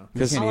right now.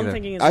 because All I'm either.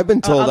 thinking is I've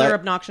been told other that-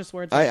 obnoxious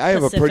words. I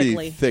have a pretty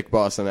specifically. thick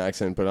Boston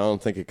accent, but I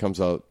don't think it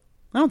comes out.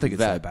 I don't think it's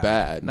that that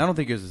bad. I don't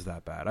think yours is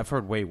that bad. I've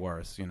heard way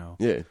worse.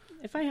 Yeah,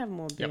 If I have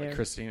more Yeah, beer, but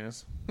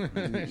Christina's.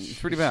 It's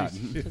pretty bad.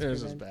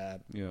 Theirs is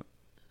bad. Yeah,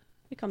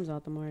 it comes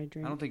out the more I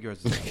drink. I don't think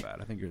yours is that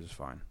bad. I think yours is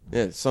fine.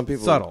 yeah. Some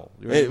people Subtle.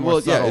 Yours is more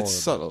well, yeah, subtle it's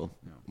or- subtle,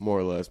 more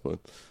or less. But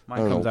I Mine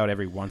don't comes know. out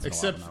every once in a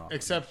Except while. not often.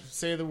 except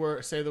say the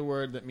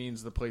word that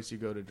means the place you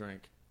go to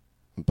drink.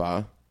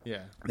 Bah.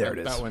 Yeah, There that,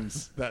 it is. That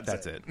one's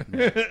That's it.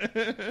 Yeah.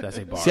 That's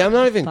a bar. See, I'm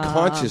not even Bah.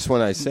 conscious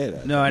when I say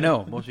that. No, I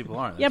know most people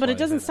aren't. Yeah, That's but why it I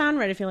doesn't said sound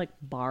right if you're like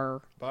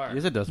bar. bar. that.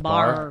 Yes, it does.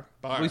 Bar.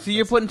 Bar. Well, see,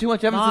 you're putting too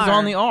much emphasis Bar.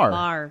 on the R.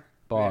 Bar.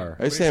 Bar.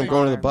 I say I'm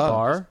going to the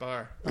bar.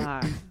 Bar.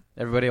 Bar. Bar.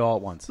 Everybody all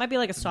at once. Might be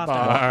like a soft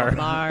Bar. R.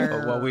 Bar.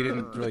 Oh, well, we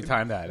didn't really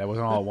time that. That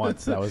wasn't all at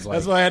once. That was like.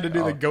 That's why I had to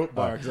do oh, the goat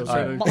bar because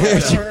I was all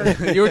trying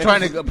to. you were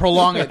trying to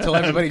prolong it till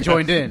everybody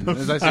joined in.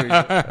 Is that serious?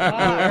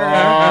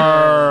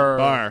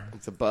 Bar.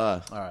 It's a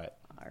bar. All right.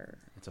 Bar.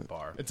 It's a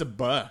bar. It's a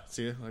buh.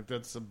 See, like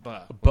that's a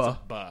buh. Buh.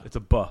 Buh. It's a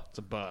buh. It's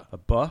a buh. A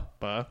buh.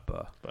 Buh.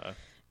 Buh. Buh.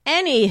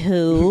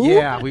 Anywho.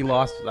 Yeah, we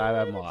lost.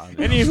 I'm lost.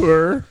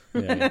 Anywhere.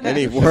 Yeah.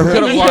 Any Could've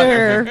word? lost-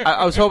 Here.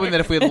 I was hoping that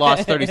if we had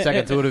lost 30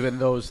 seconds, it would have been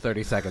those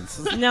 30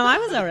 seconds. No, I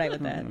was all right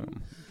with that.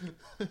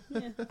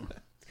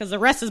 Because the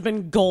rest has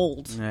been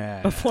gold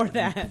Yeah. before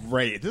that.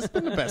 Great. This has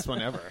been the best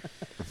one ever.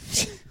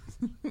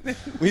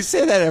 We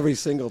say that every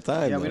single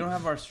time. Yeah, though. we don't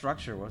have our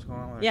structure. What's going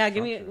on with our Yeah,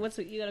 give me.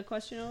 structure? You got a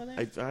question over there?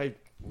 I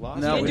lost.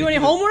 No, it. Didn't we do any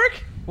didn't-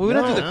 homework? Well, we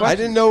don't do the I question.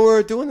 didn't know we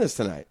were doing this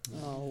tonight.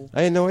 Oh.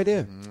 I had no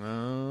idea.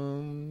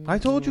 I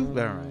told you. All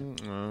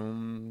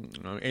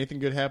right. Anything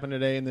good happened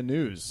today in the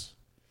news?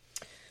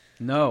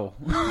 No.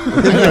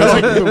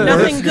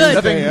 Nothing good.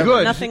 Nothing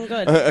good. Nothing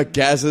good.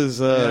 Gaza's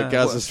Yeah.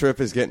 Gaza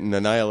Strip is getting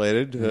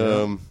annihilated.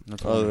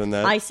 That's Other than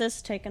that,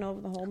 ISIS taking over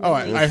the whole Oh,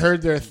 movie. I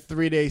heard their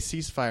 3-day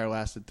ceasefire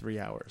lasted 3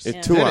 hours. it's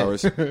Yeah. 2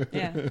 hours.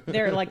 Yeah,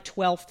 their like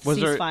 12th Was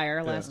there-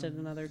 ceasefire lasted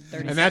another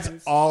 30 And that's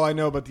seconds. all I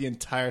know about the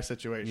entire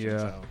situation. Yeah.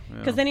 So.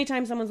 Because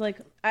anytime someone's like,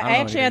 I don't know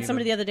actually had anything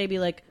somebody the other day be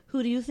like,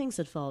 "Who do you think's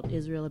at fault,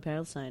 Israel or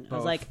Palestine?" I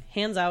was Both. like,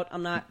 "Hands out,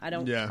 I'm not. I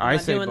don't. Yeah. I'm I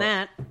not say doing both.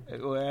 that."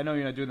 I know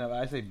you're not doing that, but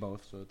I say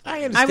both. So it's I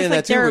I was understand like,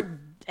 that too. they're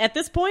at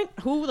this point,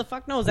 who the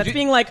fuck knows? That's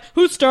being like,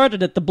 who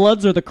started it? The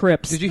Bloods or the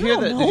Crips? Did you hear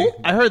that?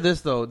 I heard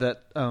this though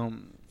that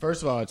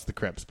First of all, it's the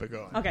Crips, but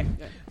go on. Okay.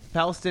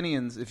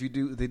 Palestinians, if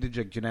they did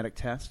like genetic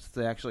tests,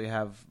 they actually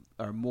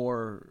are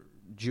more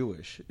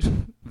Jewish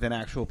than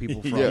actual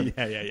people from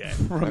Yeah.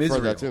 from I've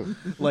Israel. heard that too.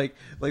 like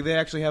they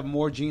actually have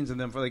more genes in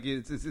them. For like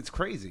it's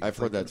crazy. I've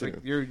heard that too.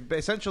 You're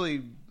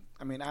essentially.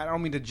 I mean, I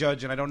don't mean to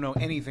judge, and I don't know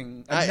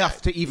anything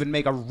enough to even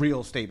make a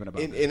real statement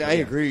about it. And I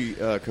agree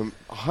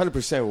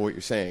 100% with what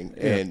you're saying.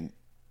 And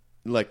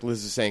like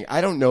Liz is saying,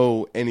 I don't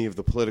know any of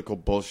the political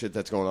bullshit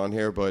that's going on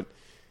here, but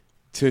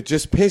to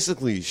just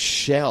basically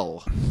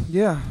shell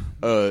Yeah,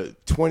 a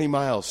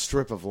 20-mile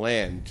strip of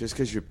land just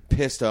because you're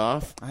pissed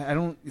off. I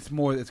don't. It's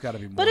more. It's got to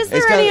be more. But is than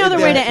there It's any got-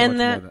 other way to that's end much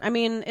that? more than- I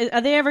mean,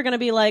 are they ever going to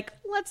be like,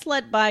 let's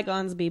let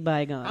bygones be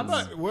bygones?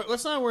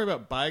 Let's not worry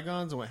about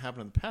bygones and what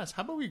happened in the past.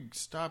 How about we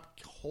stop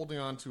holding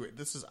on to it?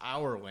 This is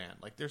our land.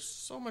 Like, there's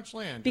so much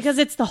land. Because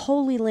it's the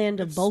holy land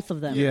of both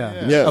of them.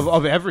 Yeah.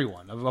 Of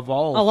everyone of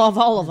all. I love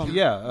all of them.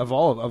 Yeah, of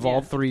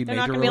all three They're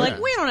major. not going to be like,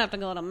 religions. we don't have to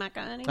go to Mecca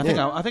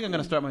anymore. I think I'm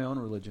going to start my own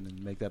religion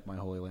and make that my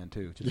holy land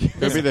too. Just,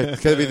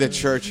 Could be the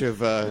church of.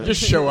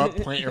 just show up,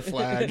 plant your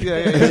flag. yeah.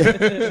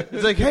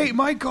 It's like, hey,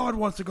 my God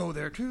wants to go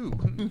there too.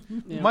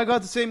 My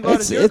God's the same God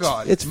as your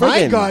God. It's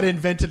My friggin- God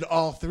invented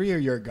all three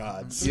of your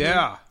gods.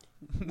 yeah.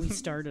 We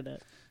started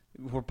it.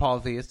 We're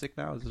polytheistic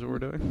now. Is this what we're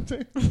doing?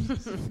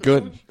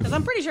 good. Because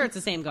I'm pretty sure it's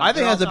the same God. I think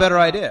They're that's all a better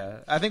talking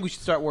idea. I think we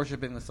should start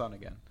worshiping the sun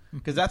again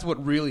because that's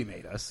what really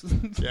made us.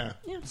 Yeah.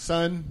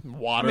 Sun,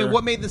 water. I mean,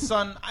 what made the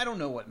sun? I don't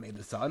know what made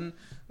the sun,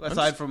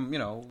 aside from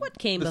What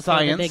came the before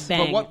science. the Big but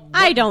Bang? what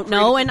I don't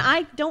know, created- and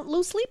I don't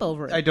lose sleep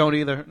over it. I don't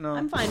either. No,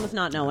 I'm fine with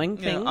not knowing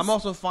Yeah, things. I'm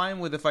also fine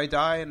with if I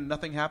die and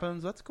nothing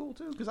happens. That's cool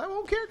too because I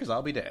won't care because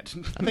I'll be dead.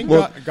 I think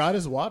Well- God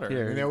is water.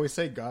 Here. I mean, they always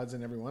say God's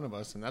in every one of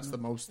us, and that's the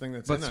most thing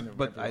that's in every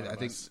but one I of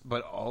think us.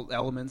 but all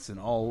elements and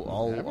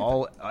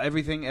all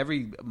everything,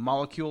 every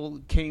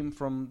molecule came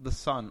from the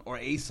sun or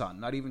a sun,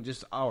 not even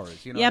just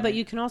ours. You know? yeah, what I but mean?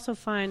 you can also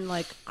find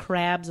like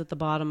crabs at the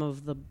bottom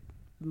of the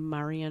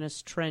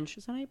Marianas Trench.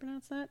 Is that how you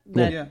pronounce that?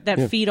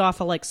 That feed off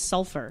of like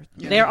sulfur.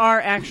 There are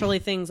actually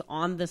things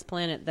on this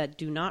planet that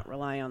do not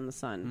rely on the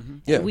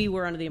sun. Yeah. We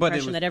were under the But it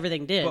impression was- that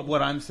everything did. But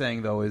what I'm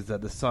saying though is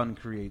that the sun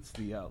creates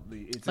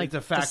it's Like it's a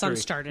the factory. sun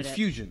started it's it.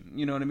 fusion.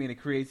 You know what I mean? It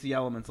creates the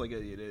elements like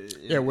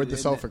Where'd the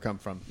sulfur come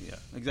from? Yeah,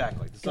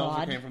 exactly. The sulfur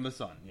God. came from the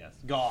sun. Yes,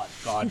 God.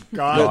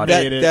 God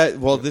made it.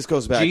 Well, this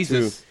goes back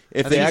Jesus. to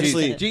if I they think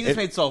actually Jesus if,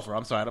 made sulfur.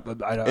 I'm sorry. I if want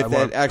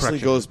that actually correction.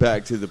 goes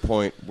back to the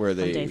point where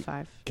day they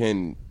 5.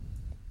 can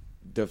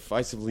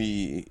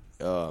decisively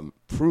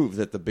prove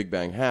that the Big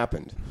Bang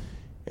happened,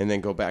 and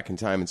then go back in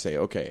time and say,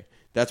 okay,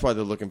 that's why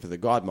they're looking for the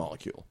God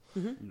molecule,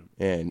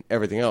 and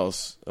everything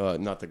else,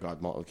 not the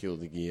God molecule,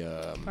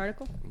 the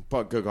Particle?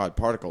 God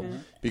particle,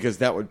 because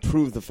that would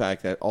prove the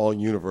fact that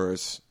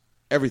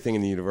everything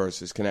in the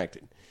universe is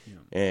connected,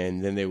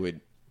 and then they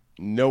would,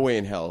 no way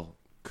in hell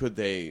could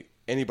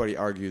anybody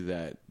argue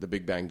that the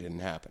Big Bang didn't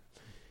happen.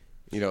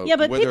 You know, Yeah,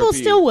 but whether it people be-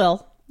 still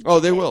will. Oh,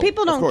 they will.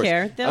 People of don't course.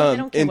 care. They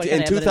don't care in, what in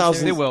kind of evidence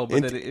 2000, They will, but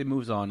in- then it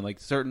moves on. Like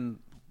certain,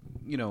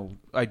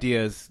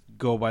 ideas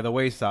go by the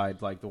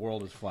wayside, like the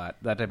world is flat,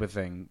 that type of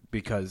thing,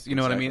 because you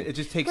know what I mean. It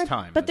just takes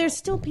time. But there's that's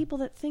still people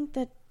that think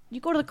that you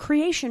go to the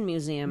Creation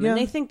Museum Yeah. and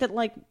they think that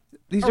like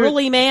These are-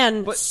 early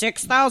man but-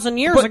 6,000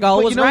 years But- ago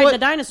but was you know riding what? a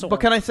dinosaur. But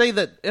can I say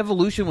that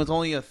evolution was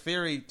only a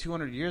theory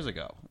 200 years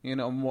ago?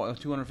 More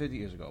 250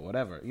 years ago,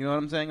 whatever. You know what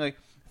I'm saying? Like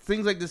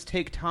things like this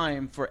take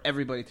time for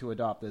everybody to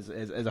adopt as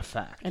a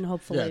fact. and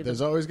hopefully, Yeah, there's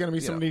always going to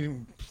be Yeah. somebody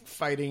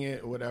fighting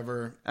it,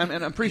 whatever. And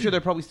I'm pretty sure there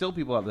are probably still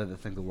people out there that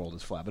think the world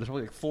is flat, but there's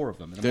probably like 4 of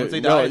them. And There- once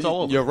they no, die, it's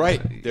all over. You're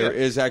right. There Yeah.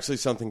 is actually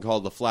something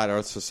called the Flat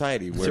Earth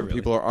Society, where really?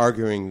 people are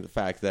arguing the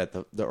fact that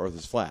the Earth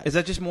is flat. Is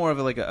that just more of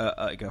like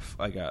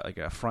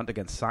a front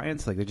against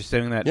science? Like they're just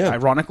saying that Yeah.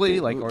 ironically,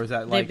 like, or is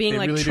that they're like being they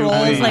like really do trolls,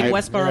 believe- like I-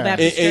 Westboro yeah.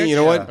 Baptist And Church. you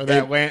know what? Or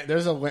that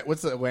there's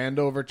what's the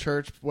Landover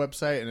Church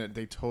website, and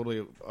they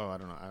totally. Oh, I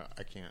don't know.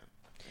 I can't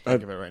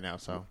think of it right now.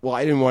 So Well,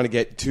 I didn't want to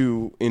get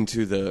too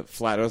into the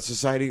Flat Earth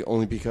Society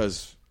only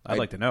because I'd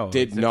like to know.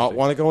 Did It's not interesting.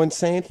 want to go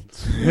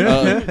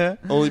insane.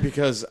 Only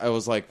because I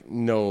was like,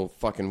 no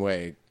fucking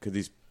way could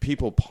these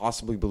people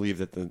possibly believe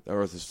that the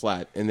Earth is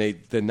flat, and they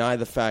deny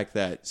the fact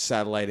that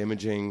satellite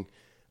imaging,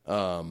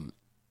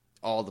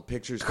 all the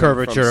pictures, come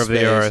from Curvature of the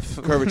space,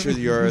 Earth. curvature of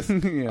the Earth.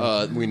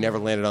 Yeah. We never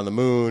landed on the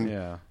moon.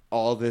 Yeah.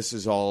 All this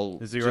is all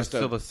Is the Earth just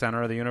still the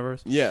center of the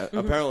universe? yeah,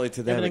 apparently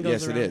to them, Everything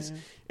yes, goes it around, is. yeah.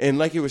 And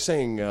like you were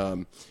saying,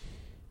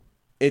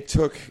 it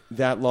took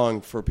that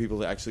long for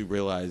people to actually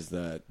realize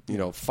that,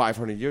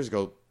 500 years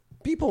ago,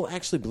 people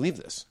actually believe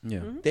this. Yeah.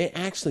 They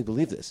actually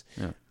believe this.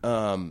 Yeah.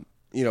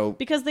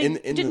 because they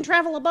didn't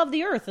travel above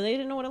the Earth and they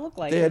didn't know what it looked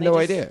like. They had and no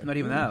just- idea. Not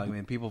even that. I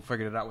mean, people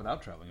figured it out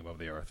without traveling above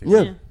the Earth.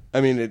 Yeah. I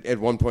mean, at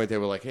one point they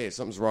were like, hey,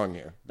 something's wrong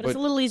here. But it's a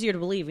little easier to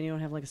believe when you don't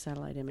have like a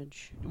satellite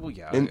image. Well,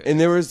 yeah. and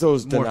there is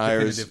those more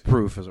deniers, definitive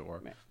proof, as it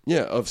were.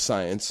 of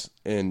science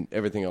and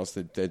everything else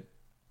that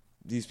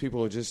these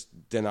people are just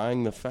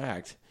denying the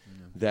fact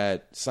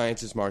that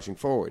science is marching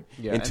forward.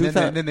 Yeah, In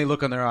and then they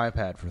look on their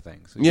iPad for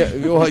things. Yeah,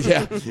 well,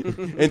 yeah.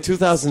 In 2006,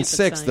 Stupid the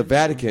science.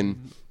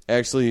 Vatican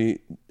actually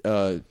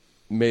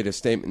made a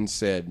statement and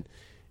said,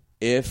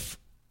 if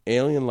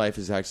alien life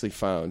is actually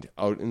found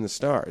out in the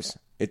stars,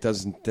 it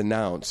doesn't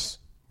denounce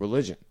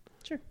religion.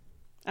 Sure.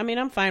 I mean,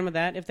 I'm fine with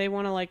that. If they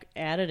want to, like,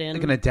 add it in. They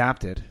can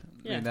adapt it.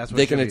 Yeah. That's what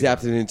They can should be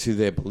adapt done. it into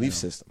their belief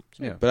system.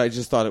 Yeah. But I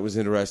just thought it was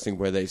interesting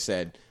where they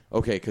said,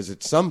 okay, because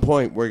at some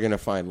point we're going to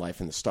find life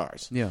in the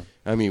stars. Yeah.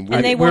 I mean,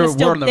 And they we're- want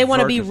to we're on the they want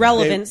to verge be of that.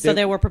 relevant, so They-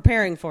 they were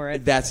preparing for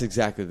it. that's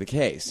exactly the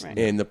case. Right.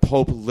 And the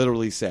Pope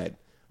literally said,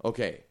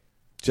 okay,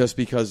 just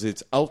because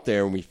it's out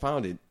there and we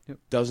found it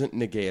doesn't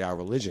negate our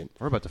religion.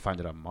 We're about to find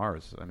it on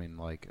Mars. I mean,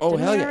 like, Oh,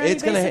 Didn't hell we yeah. already,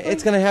 It's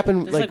basically? gonna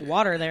happen. There's like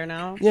water there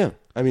now. Yeah,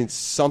 I mean,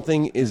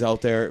 something is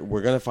out there.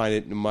 We're gonna find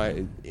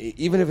it.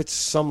 Even if it's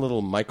some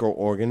little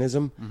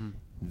microorganism,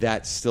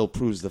 that still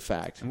proves the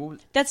fact.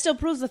 That still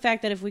proves the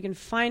fact that if we can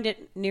find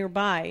it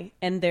nearby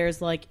and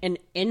there's like an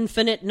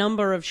infinite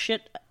number of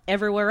shit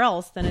everywhere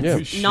else, then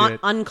it's Yeah. not Shit.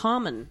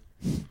 uncommon.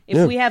 If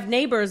Yeah. we have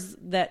neighbors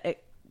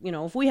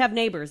if we have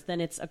neighbors,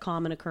 then it's a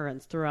common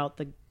occurrence throughout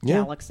the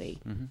galaxy.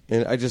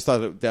 And I just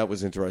thought that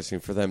was interesting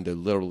for them to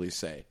literally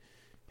say,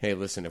 "Hey,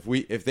 listen,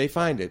 if they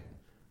find it,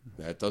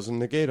 that doesn't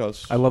negate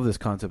us." I love this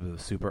concept of the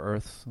super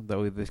Earths that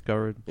we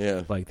discovered.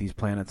 Yeah. Like these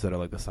planets that are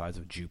like the size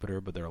of Jupiter,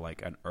 but they're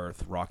like an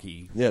Earth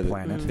rocky Yeah,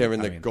 planet. they're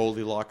in I the mean,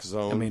 Goldilocks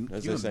zone. I mean,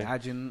 as can you they say.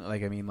 imagine?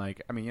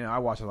 I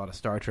watched a lot of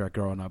Star Trek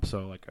growing up,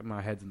 so like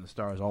my head's in the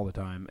stars all the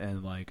time,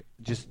 and like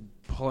just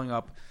pulling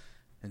up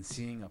and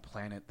seeing a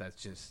planet that's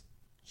just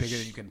bigger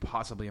than you can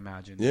possibly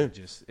imagine. Yeah.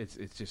 It's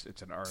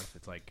an Earth.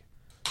 It's like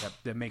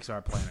that makes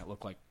our planet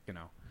look like, you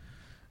know.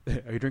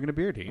 Are you drinking a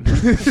beer, Dean?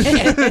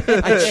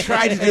 I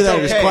tried to do that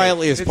as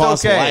quietly as It's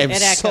possible. okay. I am It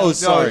so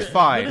echoes. No, sorry. it's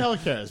fine. Who the hell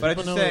cares? But I'm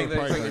People just know saying we're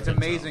that probably it's gonna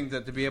think amazing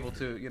that to be able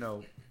to, you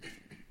know,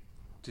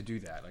 to do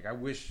that. Like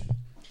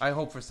I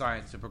hope for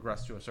science to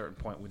progress to a certain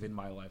point within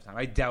my lifetime.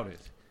 I doubt it,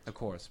 of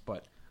course,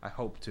 but I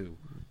hope to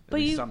at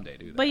least someday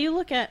do that. But you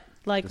look at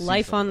like To see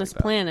life on something this like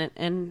that.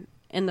 planet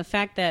and the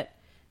fact that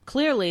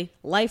clearly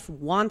life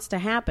wants to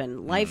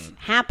happen. Life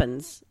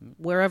happens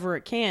wherever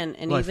it can,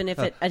 and Life, even if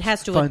it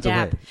has to finds a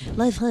adapt.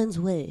 Life finds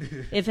a way.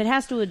 If it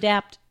has to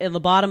adapt in the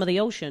bottom of the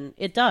ocean,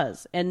 it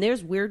does. And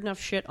there's weird enough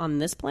shit on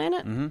this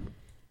planet.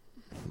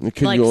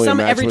 Can Like you only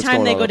imagine every what's time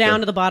going they on go up there? down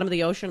to the bottom of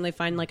the ocean, they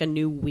find like a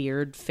new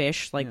weird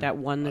fish, like that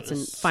one that's in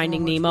There's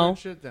Finding so much Nemo. weird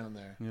shit down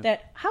there.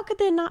 That how could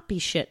there not be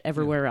shit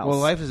everywhere else? well,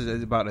 life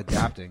is about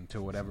adapting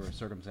to whatever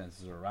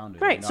circumstances are around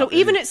it. Right. Not- So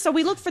even so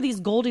we look for these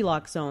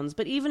Goldilocks zones,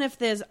 but even if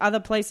there's other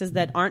places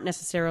that aren't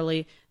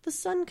necessarily the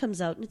sun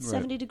comes out and it's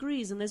 70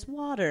 degrees and there's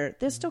water,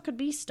 there still could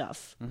be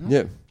stuff. Yeah.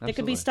 There could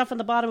Absolutely. be stuff on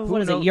the bottom of Who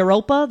what is knows? it?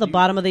 Europa, the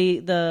bottom of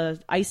the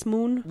ice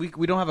moon. we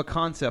don't have a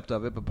concept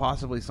of it, but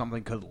possibly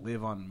something could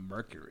live on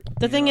Mercury.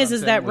 The thing know is what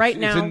I'm that saying? right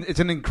It's now- it's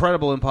an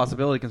incredible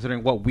impossibility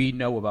considering what we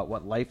know about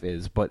what life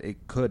is, but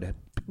it could.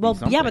 Be Well,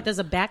 something. yeah, but there's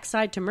a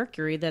backside to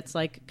Mercury that's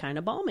like kind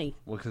of balmy.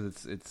 Well,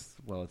 because it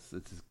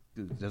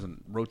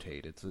doesn't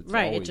rotate. It's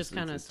Right, it always- just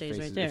kinda it stays faces-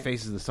 right there. It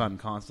faces the sun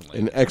constantly.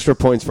 And extra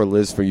points for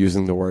Liz for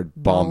using the word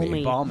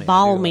balmy, Balmy.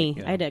 Balmy. I do like,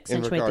 yeah. I had to in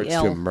accentuate regards the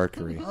L. to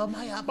Mercury. Oh,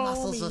 my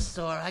muscles are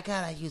sore. I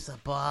gotta use a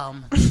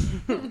balm.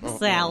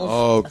 Salve.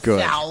 Oh, good.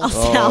 Salve.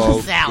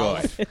 Oh,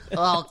 Salve.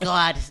 Oh,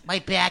 God. My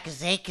back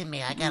is aching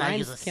me. I gotta Mine's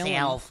use a killing me.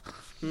 salve.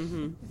 I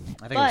think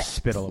But- I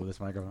spit all over this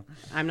microphone.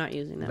 I'm not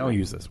using that. Don't mic.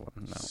 use this one.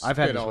 No, I've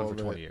had Spit this all one for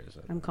over 20 it. years.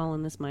 I'm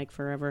calling this mic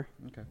forever.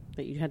 Okay.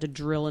 That you had to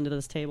drill into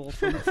this table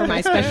for my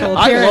special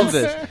I appearance. love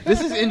this.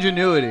 This is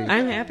ingenuity.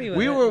 I'm happy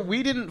with it.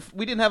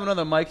 We didn't have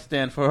another mic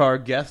stand for our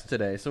guest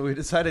today, so we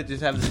decided to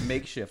just have this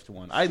makeshift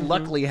one. I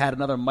luckily had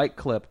another mic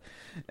clip,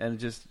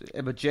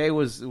 but Jay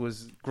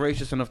was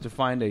gracious enough to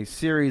find a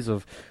series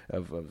of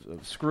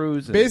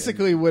screws.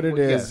 Basically, what it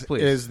Yes, is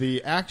please. is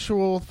the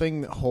actual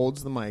thing that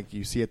holds the mic.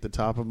 You see at the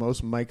top of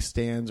most mic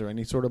stands or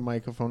any sort of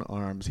microphone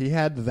arms. He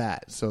had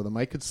that, so the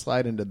mic could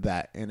slide into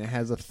that, and it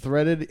has a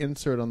threaded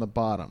insert on the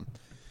bottom.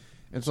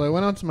 And so I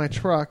went onto my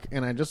truck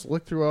and I just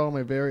looked through all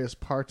my various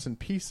parts and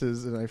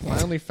pieces, and I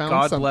finally found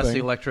God something bless the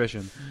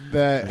electrician.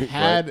 that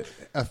had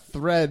a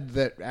thread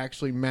that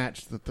actually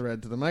matched the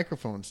thread to the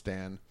microphone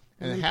stand,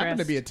 and it happened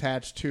to be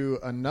attached to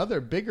another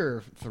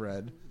bigger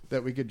thread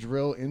that we could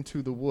drill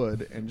into the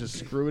wood and just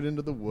screw it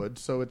into the wood,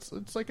 so it's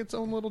like its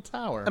own little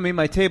tower. I mean,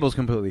 my table's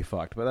completely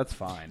fucked, but that's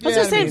fine. I was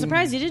Yeah, just saying, I mean-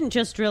 surprised you didn't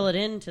just drill it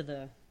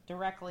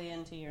directly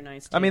into your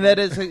nice table. I mean,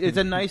 it's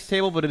a nice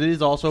table, but it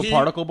is also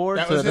particle board,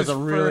 that so was it his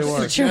doesn't really first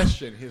work.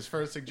 suggestion. His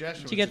first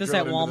suggestion. Did you was get to this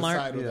drill at it into the Walmart?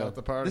 side without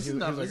the part. This is He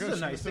was this like,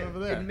 is "Oh, a nice sit over table.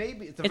 there." It may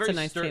be, it's It's a very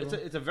nice table.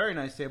 It's a very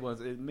nice table.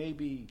 It may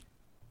be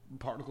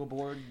particle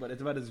board, but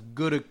it's about as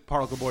good a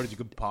particle board as you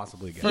could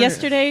possibly get.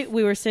 Yesterday,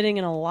 we were sitting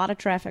in a lot of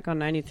traffic on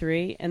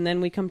 93, and then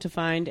we come to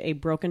find a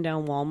broken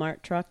down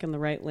Walmart truck in the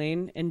right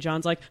lane, and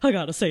John's like, I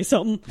gotta say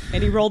something.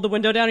 And he rolled the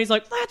window down. He's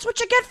like, that's what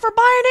you get for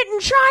buying it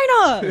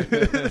in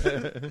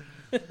China!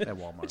 At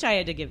Walmart. Which I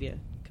had to give you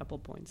a couple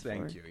points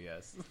Thank you.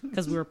 Yes.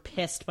 Because we were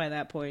pissed by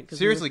that point.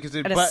 Seriously, we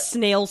were 'cause at a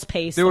snail's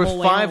pace There the was whole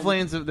way 5 home.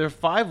 lanes. There are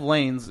 5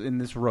 lanes in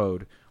this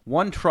road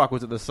one truck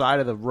was at the side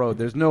of the road.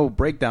 There's no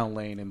breakdown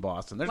lane in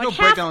Boston. There's like no half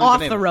breakdown lane.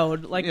 off the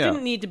road. Like Yeah.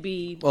 didn't need to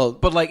be. Well,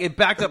 But like it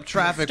backed up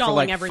traffic for Stalling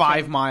like everything.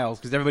 5 miles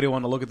because everybody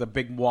wanted to look at the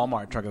big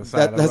Walmart truck at the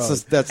side of the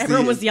road. that's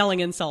Everyone the, was yelling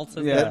insults.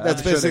 At Yeah. the- That's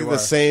I'm sure basically they the were.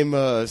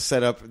 same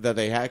setup that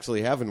they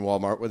actually have in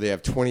Walmart, where they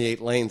have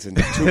 28 lanes and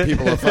 2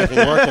 people are fucking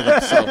working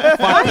them. So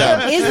fuck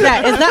them. Is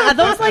that are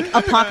those like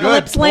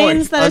apocalypse Good point.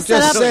 lanes that I'm are set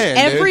just up? saying,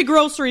 Every dude.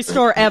 grocery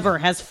store ever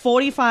has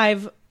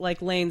 45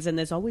 like lanes, and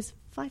there's always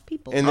 5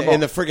 people. And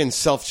the friggin'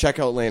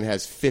 self-checkout lane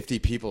has 50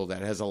 people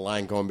that has a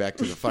line going back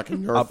to the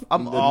fucking Nerf,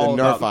 I'm the all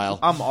Nerf about, aisle.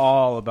 I'm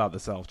all about the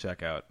self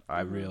checkout.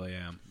 I really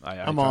am.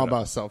 I'm all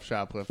about self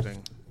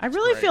shoplifting. I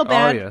really feel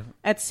bad yeah.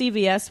 at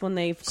CVS when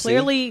they've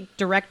clearly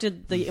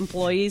directed the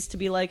employees to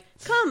be like,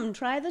 "Come,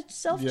 try the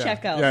self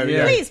checkout.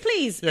 Yeah.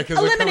 Please, Yeah, 'cause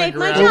they're eliminate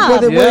coming my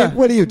around. job." Yeah.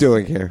 What are you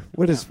doing here?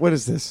 What is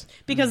this?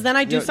 Because then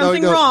I do No,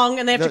 something no, wrong,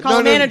 and they have to no, call no,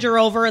 a no. manager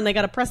over, and they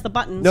got to press the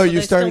button. No, so you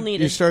they're still start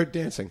needed.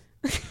 dancing.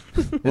 Is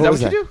that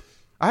what you do?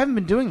 I haven't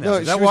been doing that. No, Is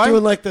she that was why?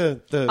 doing like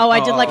the Oh, I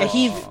did like a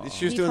heave.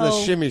 she was heave doing the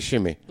ho.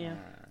 shimmy. Yeah,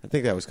 I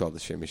think that was called the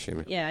shimmy.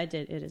 yeah, I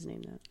did. It is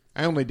named that.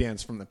 I only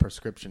dance from the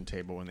prescription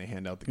table when they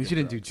hand out the. You gift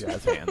shouldn't do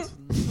cards. jazz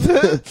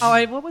hands.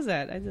 Oh, what was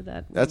that? I did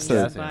that. That's when we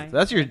the- went Jazz by. hands.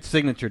 That's your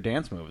signature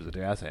dance move. Is the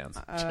jazz hands.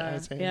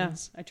 Jazz Yeah,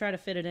 hands. I try to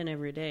fit it in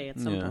every day at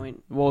some Yeah.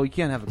 point Well, you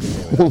can't have a good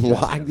day without jazz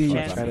Why hands, do you as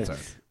far as try I'm to-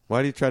 concerned.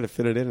 Why do you try to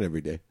fit it in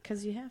every day?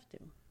 because you have to.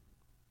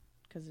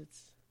 Because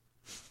it's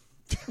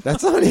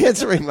That's not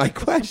answering my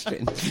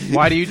question.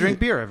 Why do you drink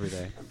beer every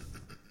day?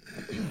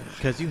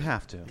 Because you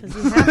have to. because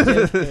you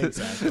have to.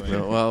 Exactly.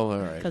 No, well, all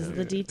right. Because of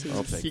the DT.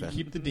 I'll take Keep, that.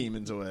 keep the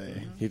demons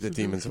away. Keep the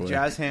demons away.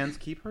 Jazz hands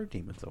keep her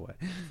demons away.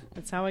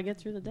 That's how I get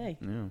through the day.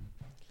 Yeah.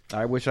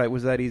 I wish it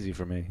was that easy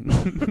for me.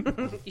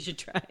 You should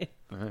try it.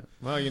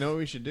 Well, you know what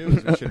we should do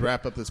is we should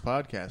wrap up this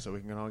podcast so we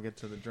can all get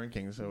to the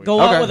drinking. So we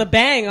Go Okay. out with a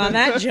bang on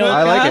that joke.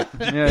 I like huh?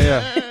 it.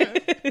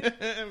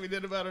 Yeah. we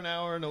did about an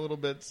hour and a little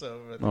bit,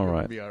 so I think All we'll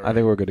right. be all I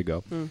think we're good to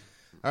go.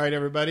 all right,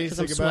 everybody. 'Cause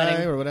Say I'm goodbye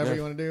sweating. or whatever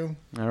you want to do.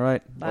 All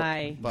right.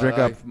 Bye. Drink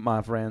Bye. up,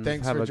 my friends.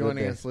 Thanks Have for a good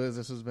joining day. us, Liz.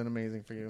 This has been amazing for you.